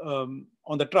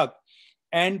the truck,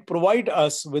 and provide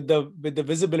us with the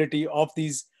visibility of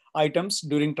these items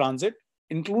during transit,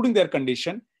 including their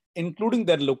condition, including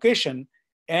their location,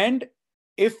 and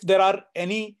if there are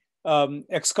any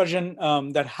excursion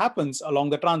that happens along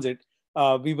the transit,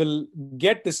 we will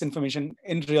get this information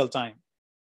in real time.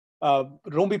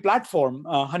 Rombi platform,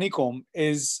 Honeycomb,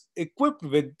 is equipped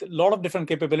with a lot of different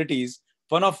capabilities,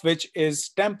 one of which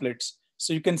is templates.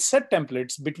 So you can set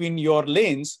templates between your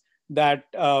lanes that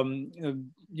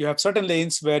you have certain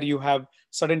lanes where you have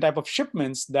certain type of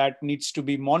shipments that needs to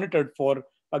be monitored for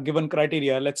a given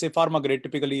criteria. Let's say pharma grade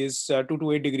typically is 2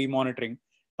 to 8 degree monitoring.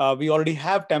 We already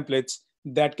have templates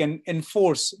that can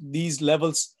enforce these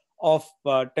levels of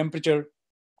temperature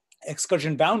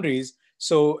excursion boundaries.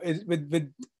 So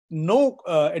with no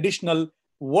additional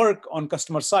work on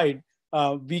customer side,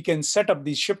 we can set up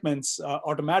these shipments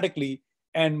automatically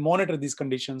and monitor these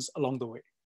conditions along the way.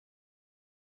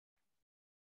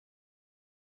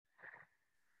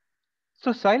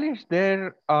 So, Sailesh,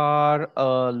 there are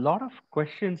a lot of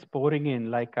questions pouring in,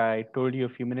 like I told you a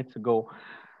few minutes ago.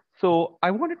 So,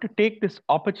 I wanted to take this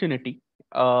opportunity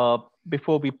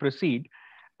before we proceed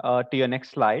to your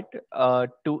next slide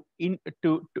to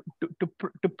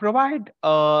provide.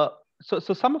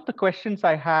 So, some of the questions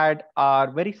I had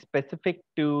are very specific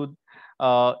to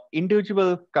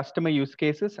individual customer use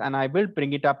cases, and I will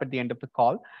bring it up at the end of the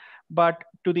call. But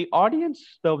to the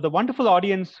audience, the wonderful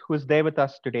audience who is there with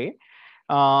us today,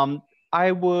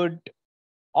 I would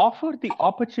offer the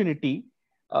opportunity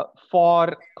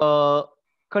for a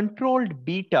controlled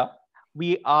beta.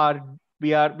 We are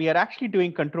actually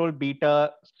doing controlled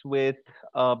betas with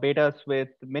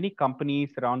many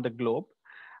companies around the globe,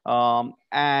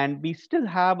 and we still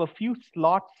have a few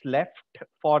slots left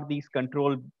for these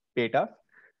controlled betas.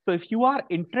 So if you are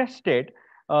interested,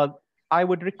 I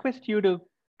would request you to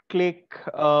click.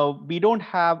 We don't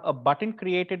have a button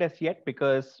created as yet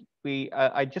because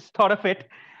I just thought of it.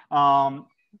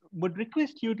 Would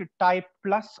request you to type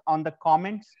plus on the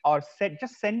comments, or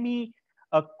just send me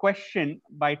a question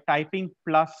by typing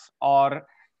plus or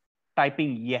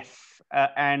typing yes.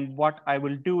 And what I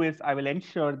will do is I will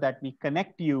ensure that we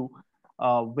connect you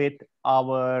with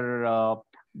our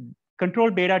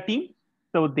control beta team,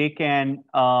 so they can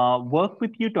work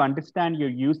with you to understand your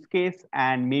use case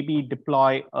and maybe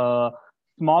deploy a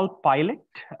small pilot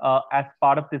as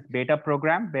part of this beta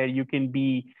program where you can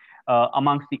be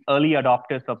amongst the early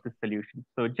adopters of the solution.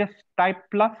 So just type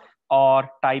plus or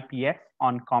type yes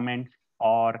on comments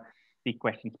or the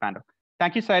questions panel.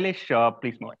 Thank you, Sailesh.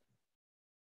 Please move.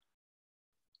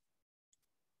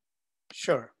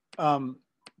 Sure.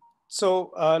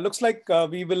 So looks like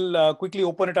we will quickly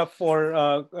open it up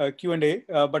for Q&A,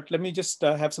 but let me just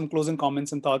have some closing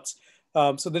comments and thoughts.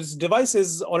 So this device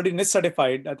is already NIST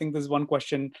certified. I think there's one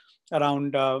question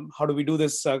around how do we do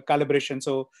this calibration.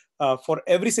 So for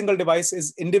every single device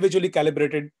is individually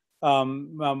calibrated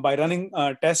by running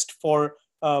a test for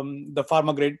the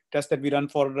pharma grade test that we run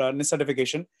for NIST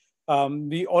certification.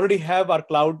 We already have our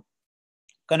cloud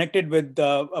connected with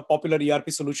popular ERP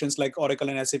solutions like Oracle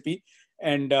and SAP.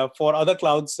 And for other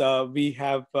clouds, we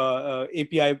have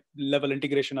API level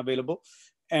integration available.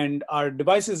 And our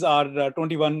devices are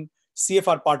 21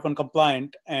 CFR Part 1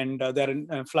 compliant, and they're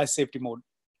in fly safety mode.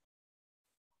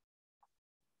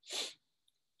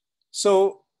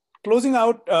 So closing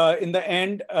out in the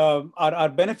end, our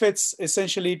benefits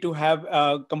essentially to have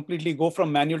completely go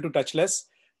from manual to touchless,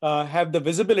 have the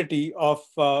visibility of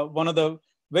one of the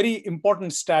very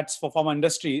important stats for pharma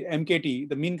industry, MKT,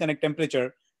 the mean connect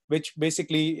temperature, which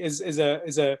basically is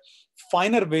a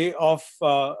finer way of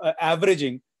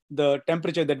averaging the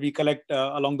temperature that we collect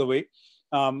along the way.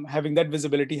 Having that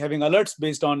visibility, having alerts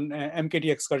based on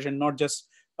MKT excursion, not just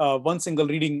one single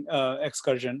reading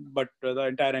excursion, but the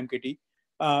entire MKT.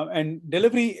 And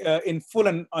delivery in full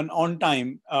and on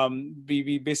time,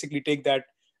 we basically take that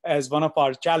as one of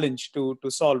our challenge to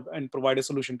solve and provide a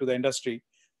solution to the industry.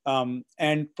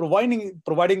 And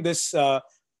providing this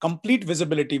complete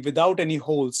visibility without any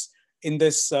holes in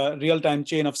this real-time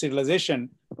chain of serialization,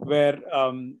 where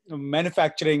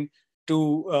manufacturing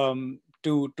to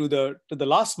the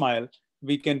last mile,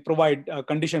 we can provide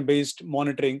condition-based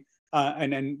monitoring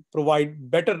and provide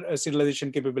better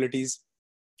serialization capabilities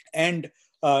and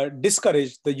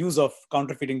discourage the use of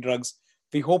counterfeiting drugs.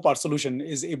 We hope our solution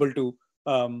is able to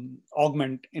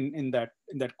augment in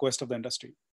that quest of the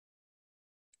industry.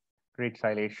 Great,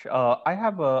 Sailesh. I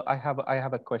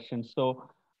have a question. So,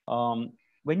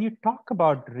 when you talk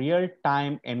about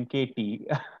real-time MKT,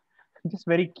 I'm just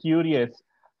very curious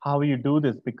how you do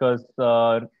this, because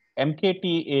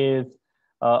MKT is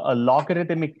a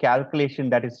logarithmic calculation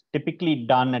that is typically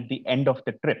done at the end of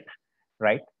the trip,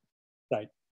 right? Right.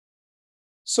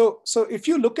 So if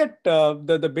you look at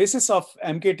the basis of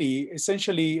MKT,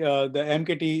 essentially the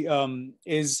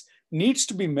MKT needs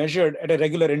to be measured at a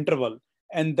regular interval,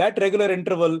 and that regular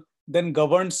interval then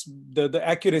governs the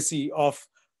accuracy of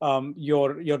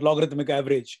your logarithmic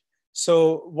average.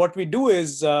 So what we do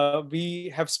is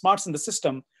we have smarts in the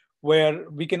system where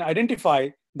we can identify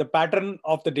the pattern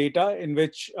of the data in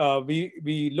which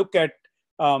we look at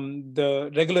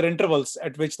the regular intervals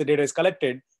at which the data is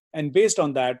collected, and based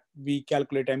on that, we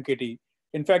calculate MKT.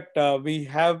 In fact, we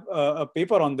have a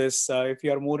paper on this. If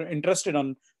you are more interested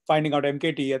on finding out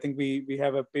MKT, I think we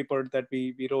have a paper that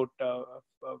we wrote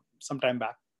some time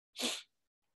back.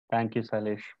 Thank you,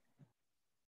 Sailesh.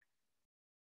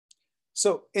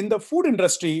 So in the food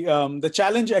industry, the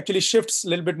challenge actually shifts a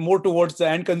little bit more towards the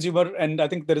end consumer. And I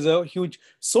think there is a huge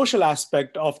social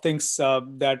aspect of things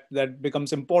that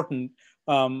becomes important.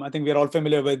 I think we are all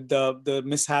familiar with the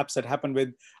mishaps that happened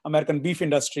with American beef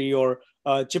industry or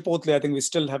Chipotle. I think we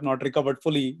still have not recovered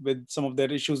fully with some of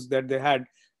their issues that they had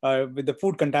with the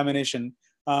food contamination.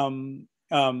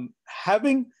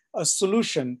 Having a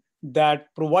solution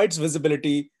that provides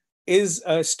visibility is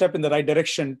a step in the right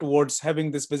direction towards having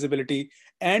this visibility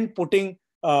and putting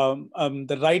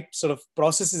the right sort of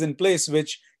processes in place,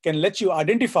 which can let you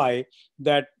identify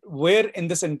that where in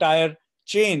this entire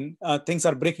chain things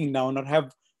are breaking down or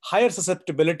have higher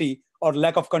susceptibility or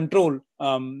lack of control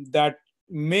that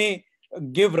may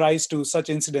give rise to such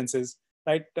incidences,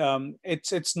 right?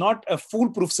 It's not a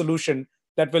foolproof solution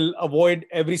that will avoid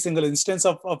every single instance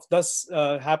of this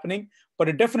happening, but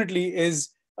it definitely is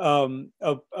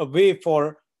a way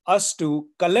for us to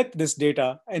collect this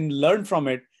data and learn from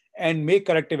it and make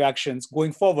corrective actions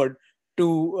going forward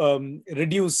to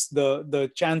reduce the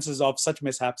chances of such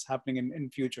mishaps happening in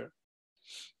future.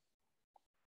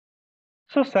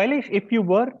 So, Sailesh, if you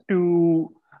were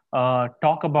to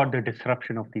talk about the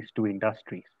disruption of these two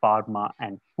industries, pharma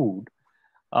and food,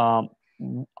 um,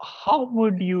 how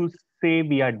would you say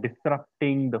we are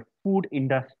disrupting the food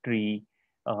industry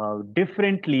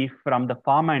differently from the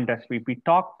pharma industry? We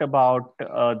talked about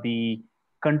the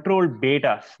controlled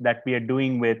betas that we are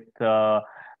doing with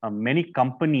many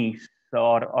companies,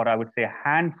 or I would say a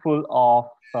handful of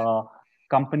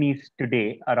companies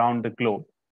today around the globe.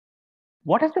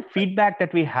 What is the feedback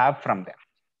that we have from them?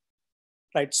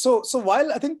 Right. So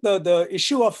while I think the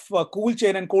issue of cool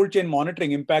chain and cold chain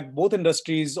monitoring impact both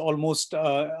industries almost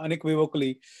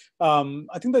unequivocally,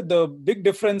 I think that the big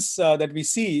difference that we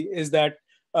see is that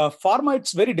pharma,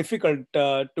 it's very difficult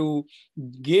to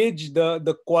gauge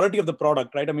the quality of the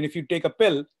product, right? I mean, if you take a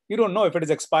pill, you don't know if it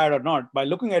is expired or not. By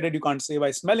looking at it, you can't say.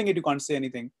 By smelling it, you can't say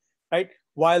anything, right?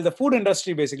 While the food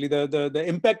industry, basically, the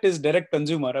impact is direct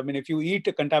consumer. I mean, if you eat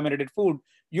a contaminated food,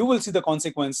 you will see the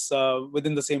consequence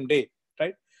within the same day,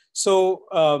 right? So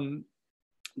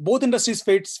both industries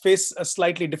face a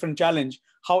slightly different challenge.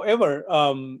 However,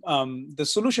 the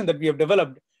solution that we have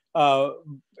developed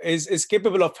is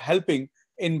capable of helping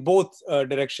in both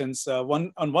directions.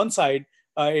 On one side,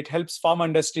 it helps pharma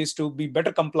industries to be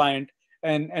better compliant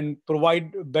and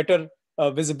provide better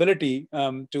visibility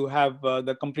to have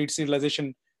the complete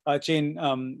serialization chain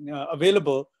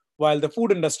available, while the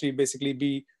food industry basically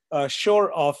be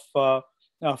sure of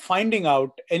finding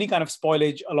out any kind of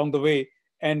spoilage along the way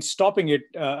and stopping it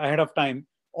ahead of time.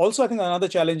 Also, I think another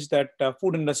challenge that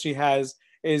food industry has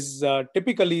is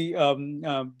typically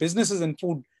businesses in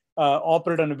food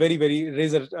operate on a very, very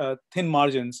razor thin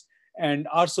margins. And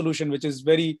our solution, which is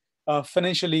very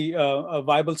financially a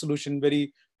viable solution,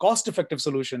 very cost-effective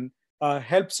solution,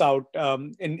 helps out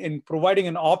in providing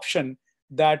an option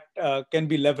that can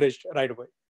be leveraged right away.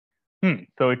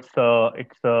 So it's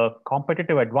a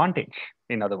competitive advantage,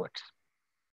 in other words.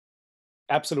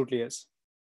 Absolutely, yes.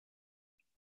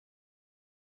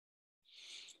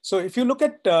 So if you look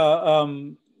at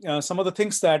some of the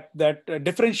things that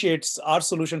differentiates our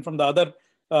solution from the other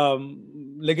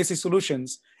legacy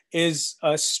solutions is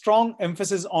a strong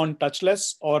emphasis on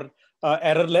touchless or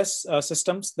errorless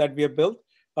systems that we have built,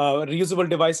 reusable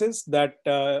devices that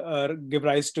give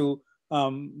rise to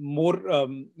more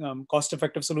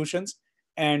cost-effective solutions,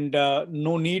 and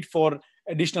no need for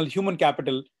additional human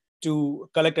capital to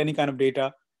collect any kind of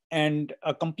data, and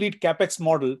a complete CapEx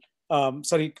model,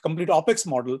 complete OpEx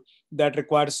model that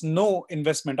requires no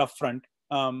investment upfront,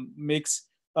 makes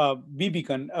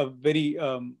BeeBeacon a very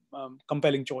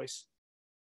compelling choice.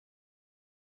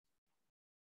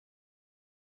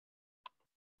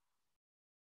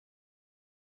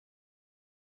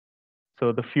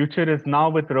 So the future is now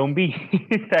with Rombi.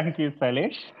 Thank you,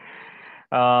 Sailesh.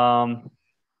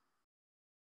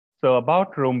 So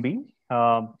about Rombi,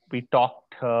 we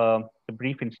talked with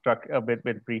brief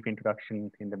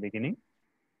introduction in the beginning.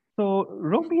 So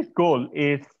Rombi's goal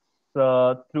is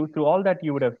through all that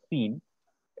you would have seen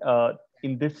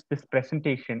in this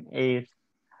presentation is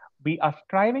we are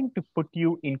striving to put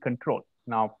you in control.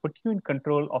 Now, put you in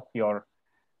control of your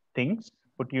things,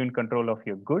 put you in control of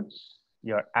your goods,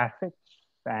 your assets,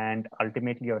 and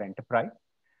ultimately your enterprise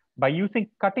by using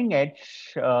cutting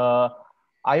edge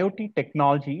IoT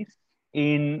technologies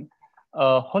in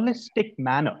a holistic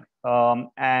manner.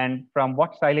 And from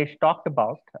what Sailesh talked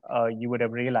about, you would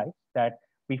have realized that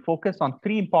we focus on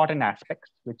three important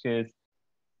aspects, which is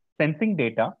sensing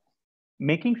data,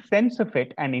 making sense of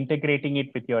it and integrating it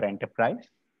with your enterprise.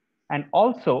 And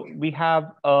also, we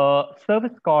have a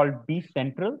service called B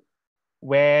Central,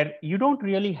 where you don't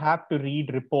really have to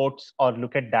read reports or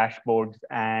look at dashboards,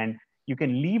 and you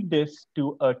can leave this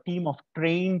to a team of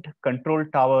trained control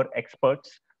tower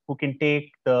experts who can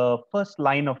take the first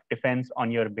line of defense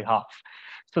on your behalf.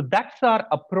 So that's our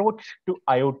approach to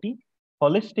IoT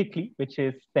holistically, which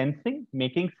is sensing,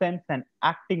 making sense, and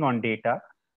acting on data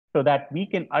so that we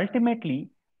can ultimately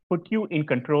put you in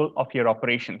control of your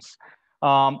operations.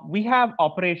 We have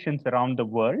operations around the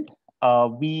world.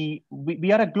 We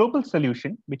are a global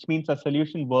solution, which means our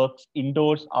solution works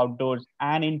indoors, outdoors,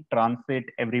 and in transit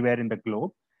everywhere in the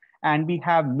globe. And we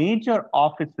have major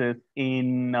offices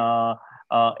in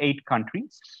 8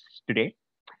 countries today.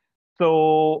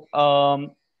 So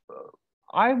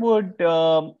I would,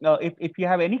 if you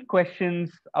have any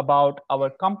questions about our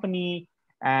company,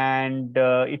 and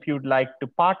if you'd like to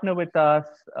partner with us,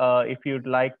 if you'd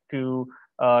like to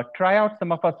try out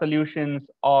some of our solutions,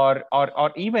 or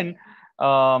even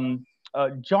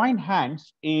join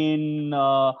hands in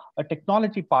a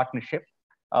technology partnership,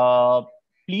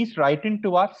 please write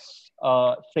into us,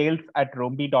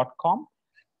 sales@rombi.com.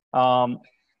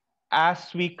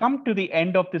 As we come to the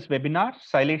end of this webinar,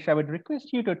 Sailesh, I would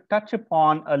request you to touch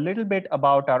upon a little bit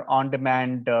about our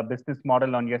on-demand business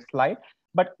model on your slide.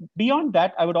 But beyond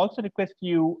that, I would also request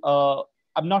you,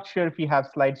 I'm not sure if you have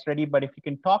slides ready, but if you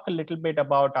can talk a little bit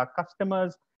about our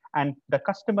customers and the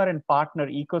customer and partner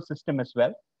ecosystem as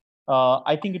well.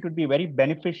 I think it would be very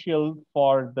beneficial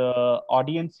for the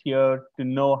audience here to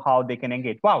know how they can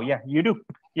engage. Wow, yeah, you do.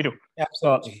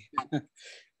 Absolutely.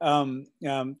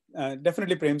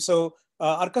 Definitely, Prem. So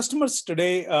our customers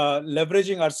today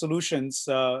leveraging our solutions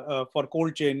for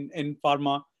cold chain in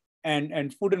pharma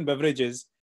and food and beverages.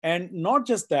 And not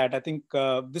just that, I think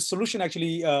this solution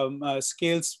actually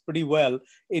scales pretty well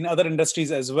in other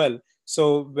industries as well.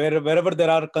 So wherever there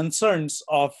are concerns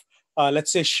of,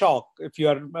 let's say, shock, if you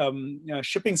are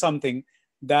shipping something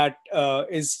that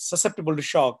is susceptible to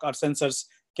shock, our sensors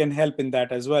can help in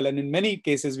that as well. And in many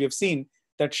cases, we have seen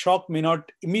that shock may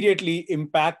not immediately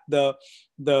impact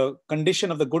the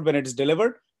condition of the good when it is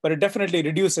delivered, but it definitely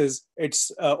reduces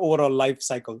its overall life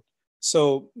cycle.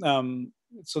 So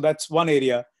that's one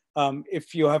area.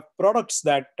 If you have products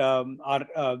that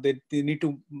they need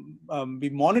to be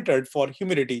monitored for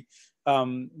humidity,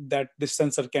 that this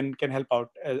sensor can help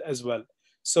out as well.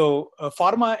 So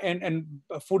pharma and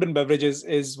food and beverages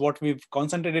is what we've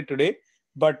concentrated today,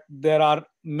 but there are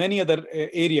many other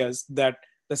areas that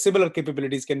the similar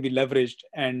capabilities can be leveraged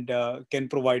and can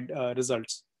provide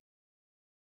results.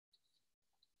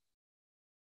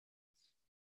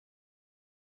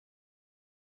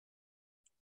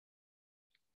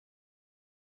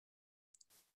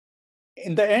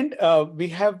 In the end, we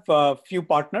have a few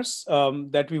partners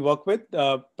that we work with,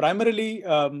 primarily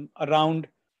around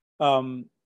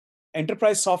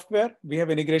enterprise software. We have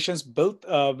integrations built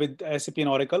with SAP and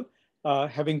Oracle.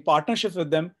 Having partnerships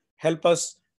with them help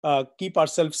us keep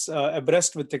ourselves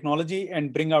abreast with technology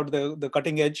and bring out the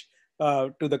cutting edge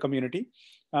to the community.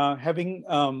 Having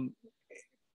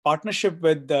partnership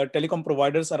with telecom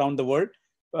providers around the world,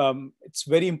 it's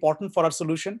very important for our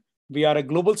solution. We are a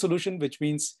global solution, which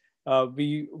means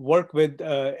we work with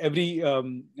every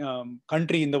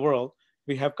country in the world.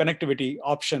 We have connectivity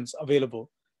options available.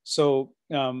 So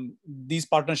these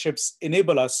partnerships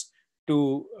enable us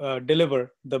to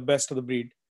deliver the best of the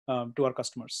breed to our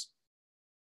customers.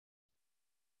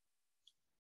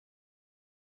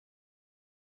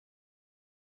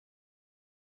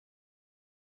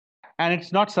 And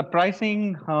it's not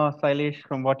surprising, Sailesh,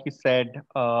 from what you said.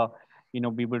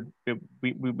 We would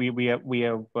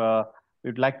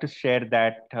we'd like to share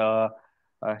that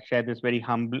share this very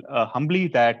humbly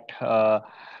that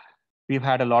we've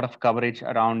had a lot of coverage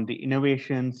around the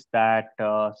innovations that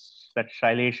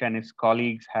Shailesh and his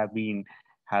colleagues have been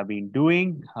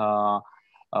doing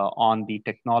on the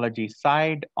technology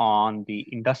side, on the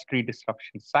industry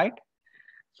disruption side.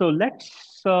 So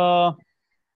let's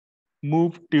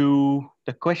move to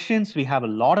the questions. We have a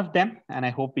lot of them, and I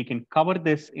hope we can cover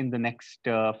this in the next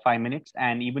 5 minutes.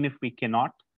 And even if we cannot,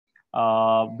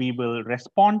 we will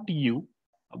respond to you.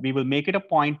 We will make it a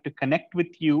point to connect with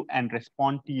you and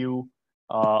respond to you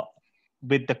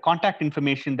with the contact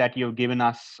information that you've given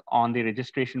us on the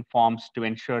registration forms to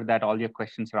ensure that all your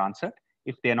questions are answered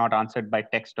if they're not answered by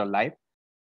text or live.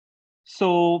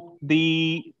 So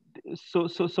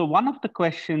one of the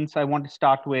questions I want to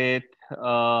start with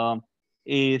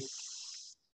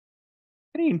is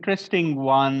very interesting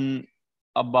one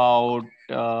about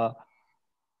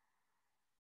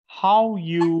how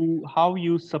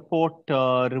you support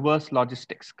reverse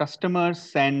logistics. Customers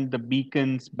send the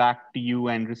beacons back to you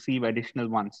and receive additional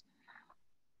ones.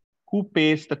 Who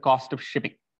pays the cost of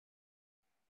shipping?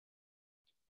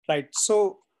 Right.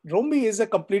 So Rombi is a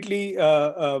completely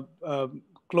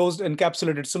closed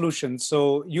encapsulated solution.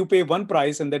 So you pay one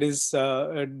price, and that is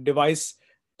a device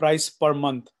price per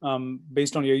month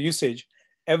based on your usage.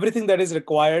 Everything that is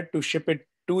required to ship it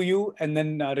to you and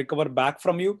then recover back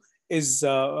from you is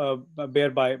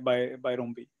bear by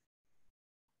Rombi.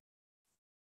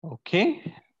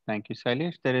 Okay, thank you,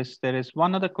 Sailesh. There is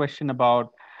one other question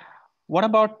about what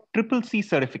about CCC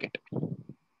certificate?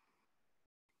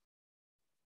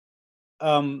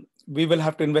 We will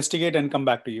have to investigate and come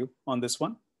back to you on this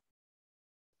one.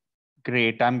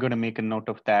 Great, I'm going to make a note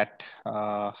of that.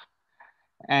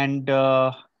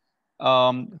 The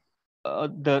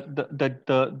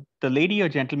lady or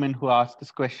gentleman who asked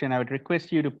this question, I would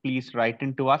request you to please write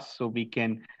into us so we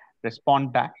can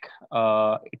respond back.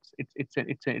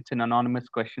 It's an anonymous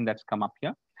question that's come up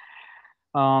here.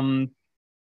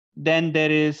 Then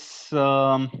there is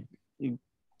a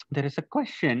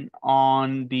question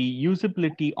on the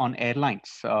usability on airlines.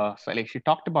 Sailesh, you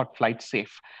talked about flight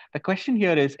safe. The question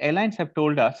here is, airlines have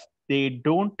told us they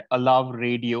don't allow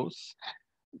radios,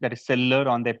 that is cellular,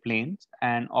 on their planes,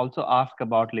 and also ask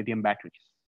about lithium batteries.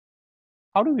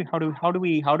 How do we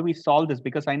solve this?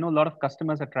 Because I know a lot of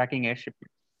customers are tracking air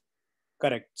shipments.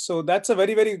 Correct. So that's a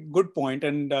very, very good point.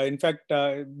 And in fact,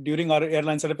 during our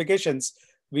airline certifications,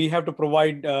 we have to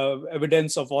provide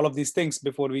evidence of all of these things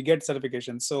before we get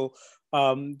certifications. So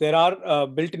there are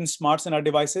built-in smarts in our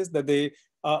devices that they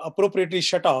appropriately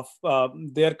shut off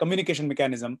their communication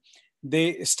mechanism.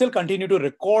 They still continue to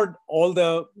record all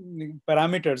the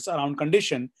parameters around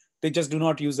condition. They just do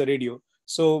not use the radio.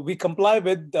 So we comply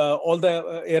with all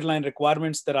the airline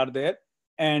requirements that are there.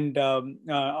 And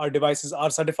our devices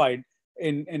are certified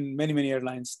in many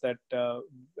airlines that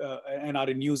and are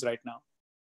in use right now.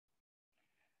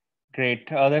 Great.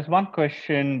 There's one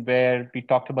question where we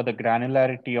talked about the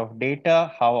granularity of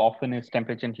data. How often is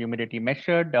temperature and humidity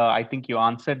measured? I think you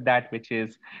answered that, which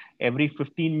is every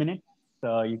 15 minutes.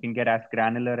 You can get as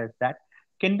granular as that.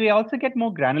 Can we also get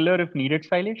more granular if needed,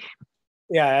 Sailesh?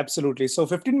 Yeah, absolutely. So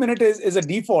 15-minute is a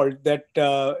default that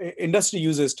industry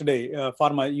uses today,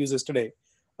 pharma uses today.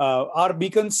 Our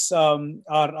beacons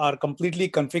are completely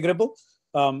configurable.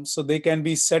 So they can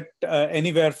be set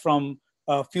anywhere from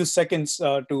a few seconds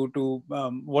to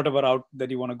whatever out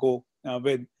that you want to go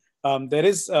with. There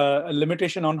is a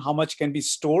limitation on how much can be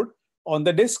stored on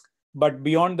the disk, but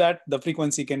beyond that, the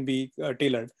frequency can be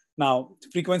tailored. Now,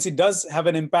 frequency does have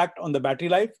an impact on the battery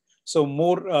life. So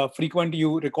more frequent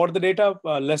you record the data,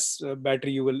 less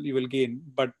battery you will gain,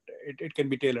 but it can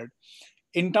be tailored.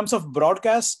 In terms of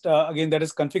broadcast, again, that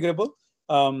is configurable.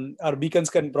 Our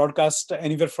beacons can broadcast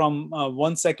anywhere from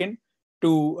 1 second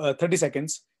to 30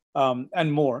 seconds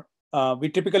and more. We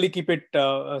typically keep it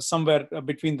somewhere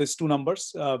between these two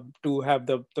numbers to have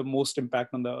the most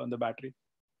impact on the battery.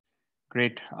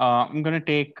 Great. I'm going to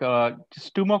take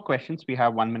just 2 more questions. We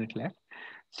have 1 minute left.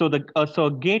 So so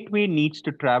a gateway needs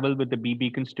to travel with the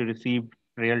BeeBeacons to receive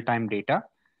real-time data.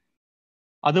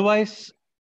 Otherwise,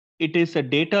 it is a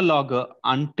data logger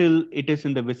until it is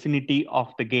in the vicinity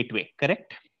of the gateway,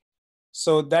 correct?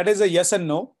 So that is a yes and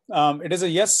no. It is a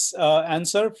yes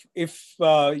answer if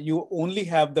you only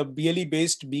have the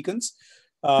BLE-based beacons.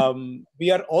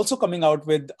 we are also coming out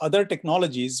with other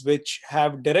technologies which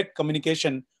have direct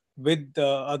communication with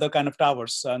other kind of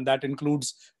towers, and that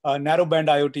includes narrowband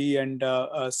IoT and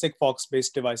Sigfox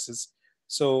based devices.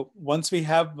 So once we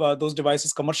have those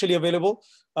devices commercially available,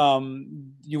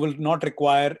 you will not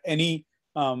require any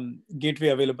gateway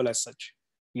available as such.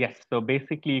 Yes. So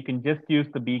basically, you can just use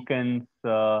the beacons.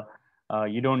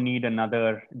 You don't need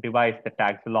another device that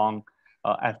tags along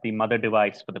as the mother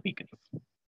device for the beacons.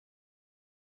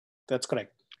 That's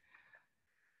correct.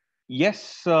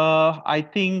 Yes, I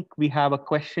think we have a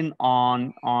question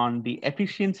on the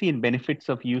efficiency and benefits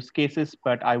of use cases,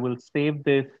 but I will save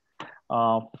this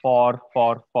for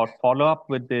follow up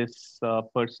with this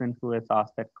person who has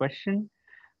asked that question.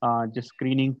 Just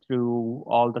screening through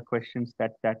all the questions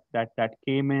that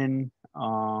came in.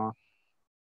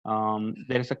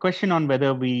 There is a question on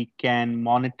whether we can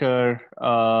monitor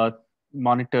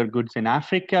goods in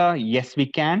Africa. Yes, we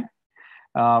can.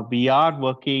 We are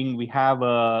working, we have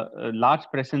a large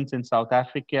presence in South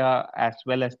Africa as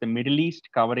well as the Middle East,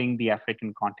 covering the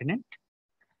African continent.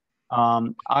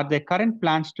 Are there current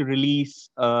plans to release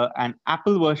an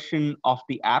Apple version of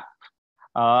the app?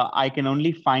 I can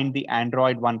only find the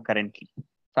Android one currently.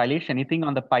 Sailesh, anything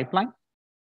on the pipeline?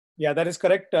 Yeah, that is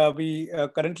correct. We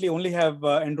currently only have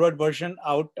Android version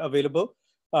out available.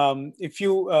 If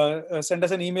you send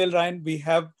us an email, Ryan, we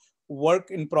have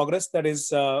work in progress that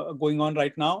is going on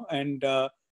right now, and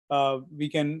we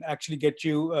can actually get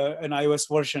you an iOS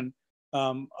version,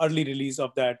 early release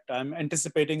of that. I'm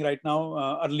anticipating right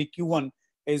now early Q1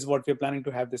 is what we're planning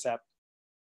to have this app.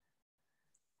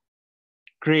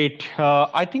 Great.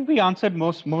 I think we answered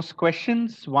most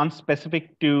questions. One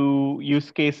specific to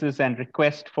use cases and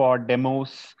request for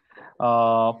demos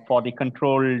for the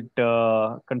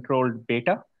controlled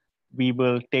beta. We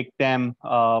will take them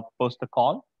post the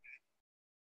call.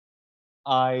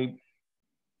 I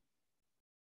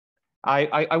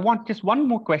want just one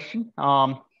more question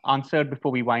answered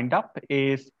before we wind up.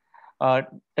 Is the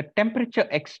temperature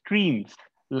extremes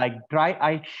like dry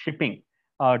ice shipping?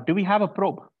 Do we have a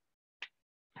probe?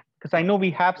 Because I know we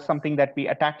have something that we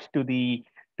attach to the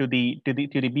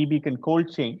BeeBeacon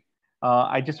Cold Chain.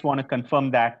 I just want to confirm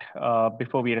that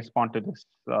before we respond to this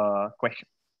question.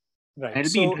 Right. And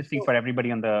it'll be interesting for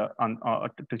everybody on the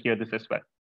to hear this as well.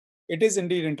 It is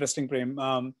indeed interesting, Prem.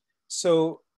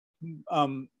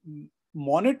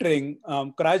 Monitoring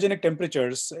cryogenic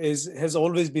temperatures has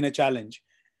always been a challenge,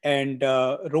 and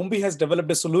Rombi has developed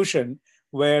a solution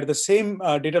where the same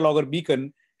data logger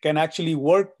beacon can actually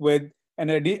work with an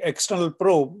external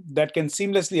probe that can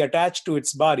seamlessly attach to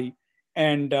its body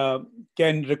and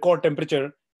can record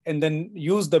temperature and then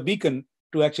use the beacon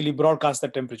to actually broadcast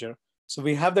that temperature. So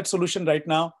we have that solution right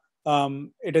now.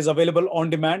 It is available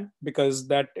on demand because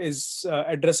that is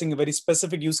addressing very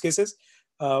specific use cases.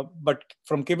 But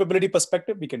from capability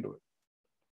perspective, we can do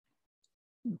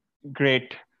it.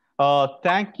 Great.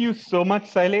 Thank you so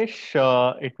much, Sailesh.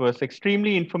 It was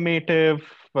extremely informative,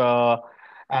 and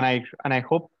I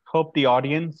hope the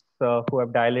audience who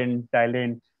have dialed in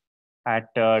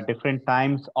at different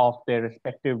times of their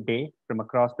respective day from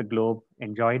across the globe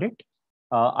enjoyed it.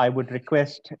 I would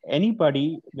request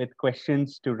anybody with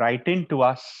questions to write in to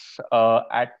us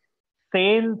at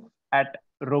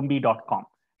sales@rombi.com.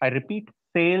 I repeat,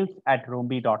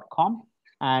 sales@rombi.com.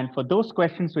 And for those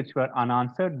questions which were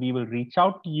unanswered, we will reach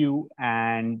out to you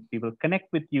and we will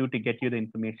connect with you to get you the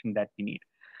information that you need.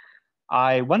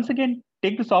 I once again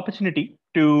take this opportunity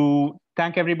to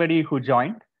thank everybody who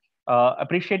joined.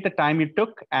 Appreciate the time you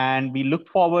took, and we look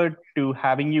forward to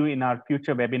having you in our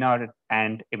future webinar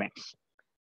and events.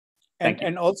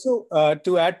 And also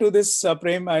to add to this,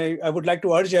 Prem, I would like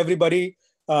to urge everybody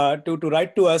to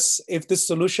write to us if this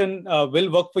solution will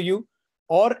work for you,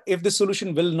 or if the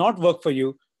solution will not work for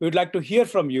you. We would like to hear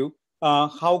from you.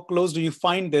 How close do you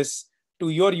find this to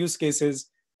your use cases,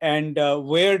 and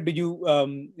where do you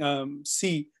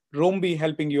see Rombi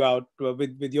helping you out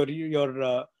with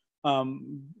your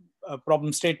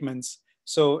problem statements?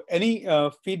 So any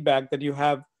feedback that you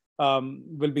have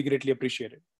will be greatly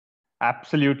appreciated.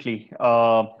 Absolutely.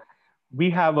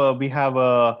 We have a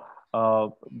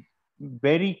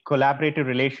very collaborative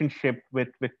relationship with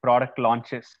product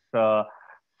launches. So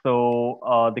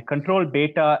the control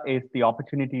beta is the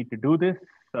opportunity to do this.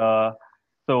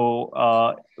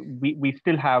 We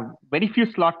still have very few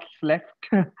slots left.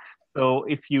 So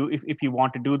if you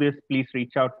want to do this, please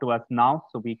reach out to us now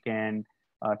so we can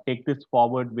take this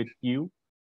forward with you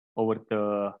over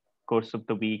the course of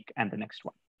the week and the next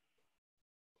one.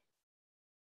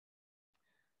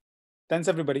 Thanks,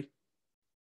 everybody.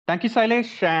 Thank you,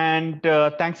 Sailesh, and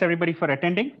thanks everybody for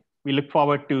attending. We look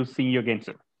forward to seeing you again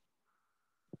soon.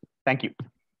 Thank you.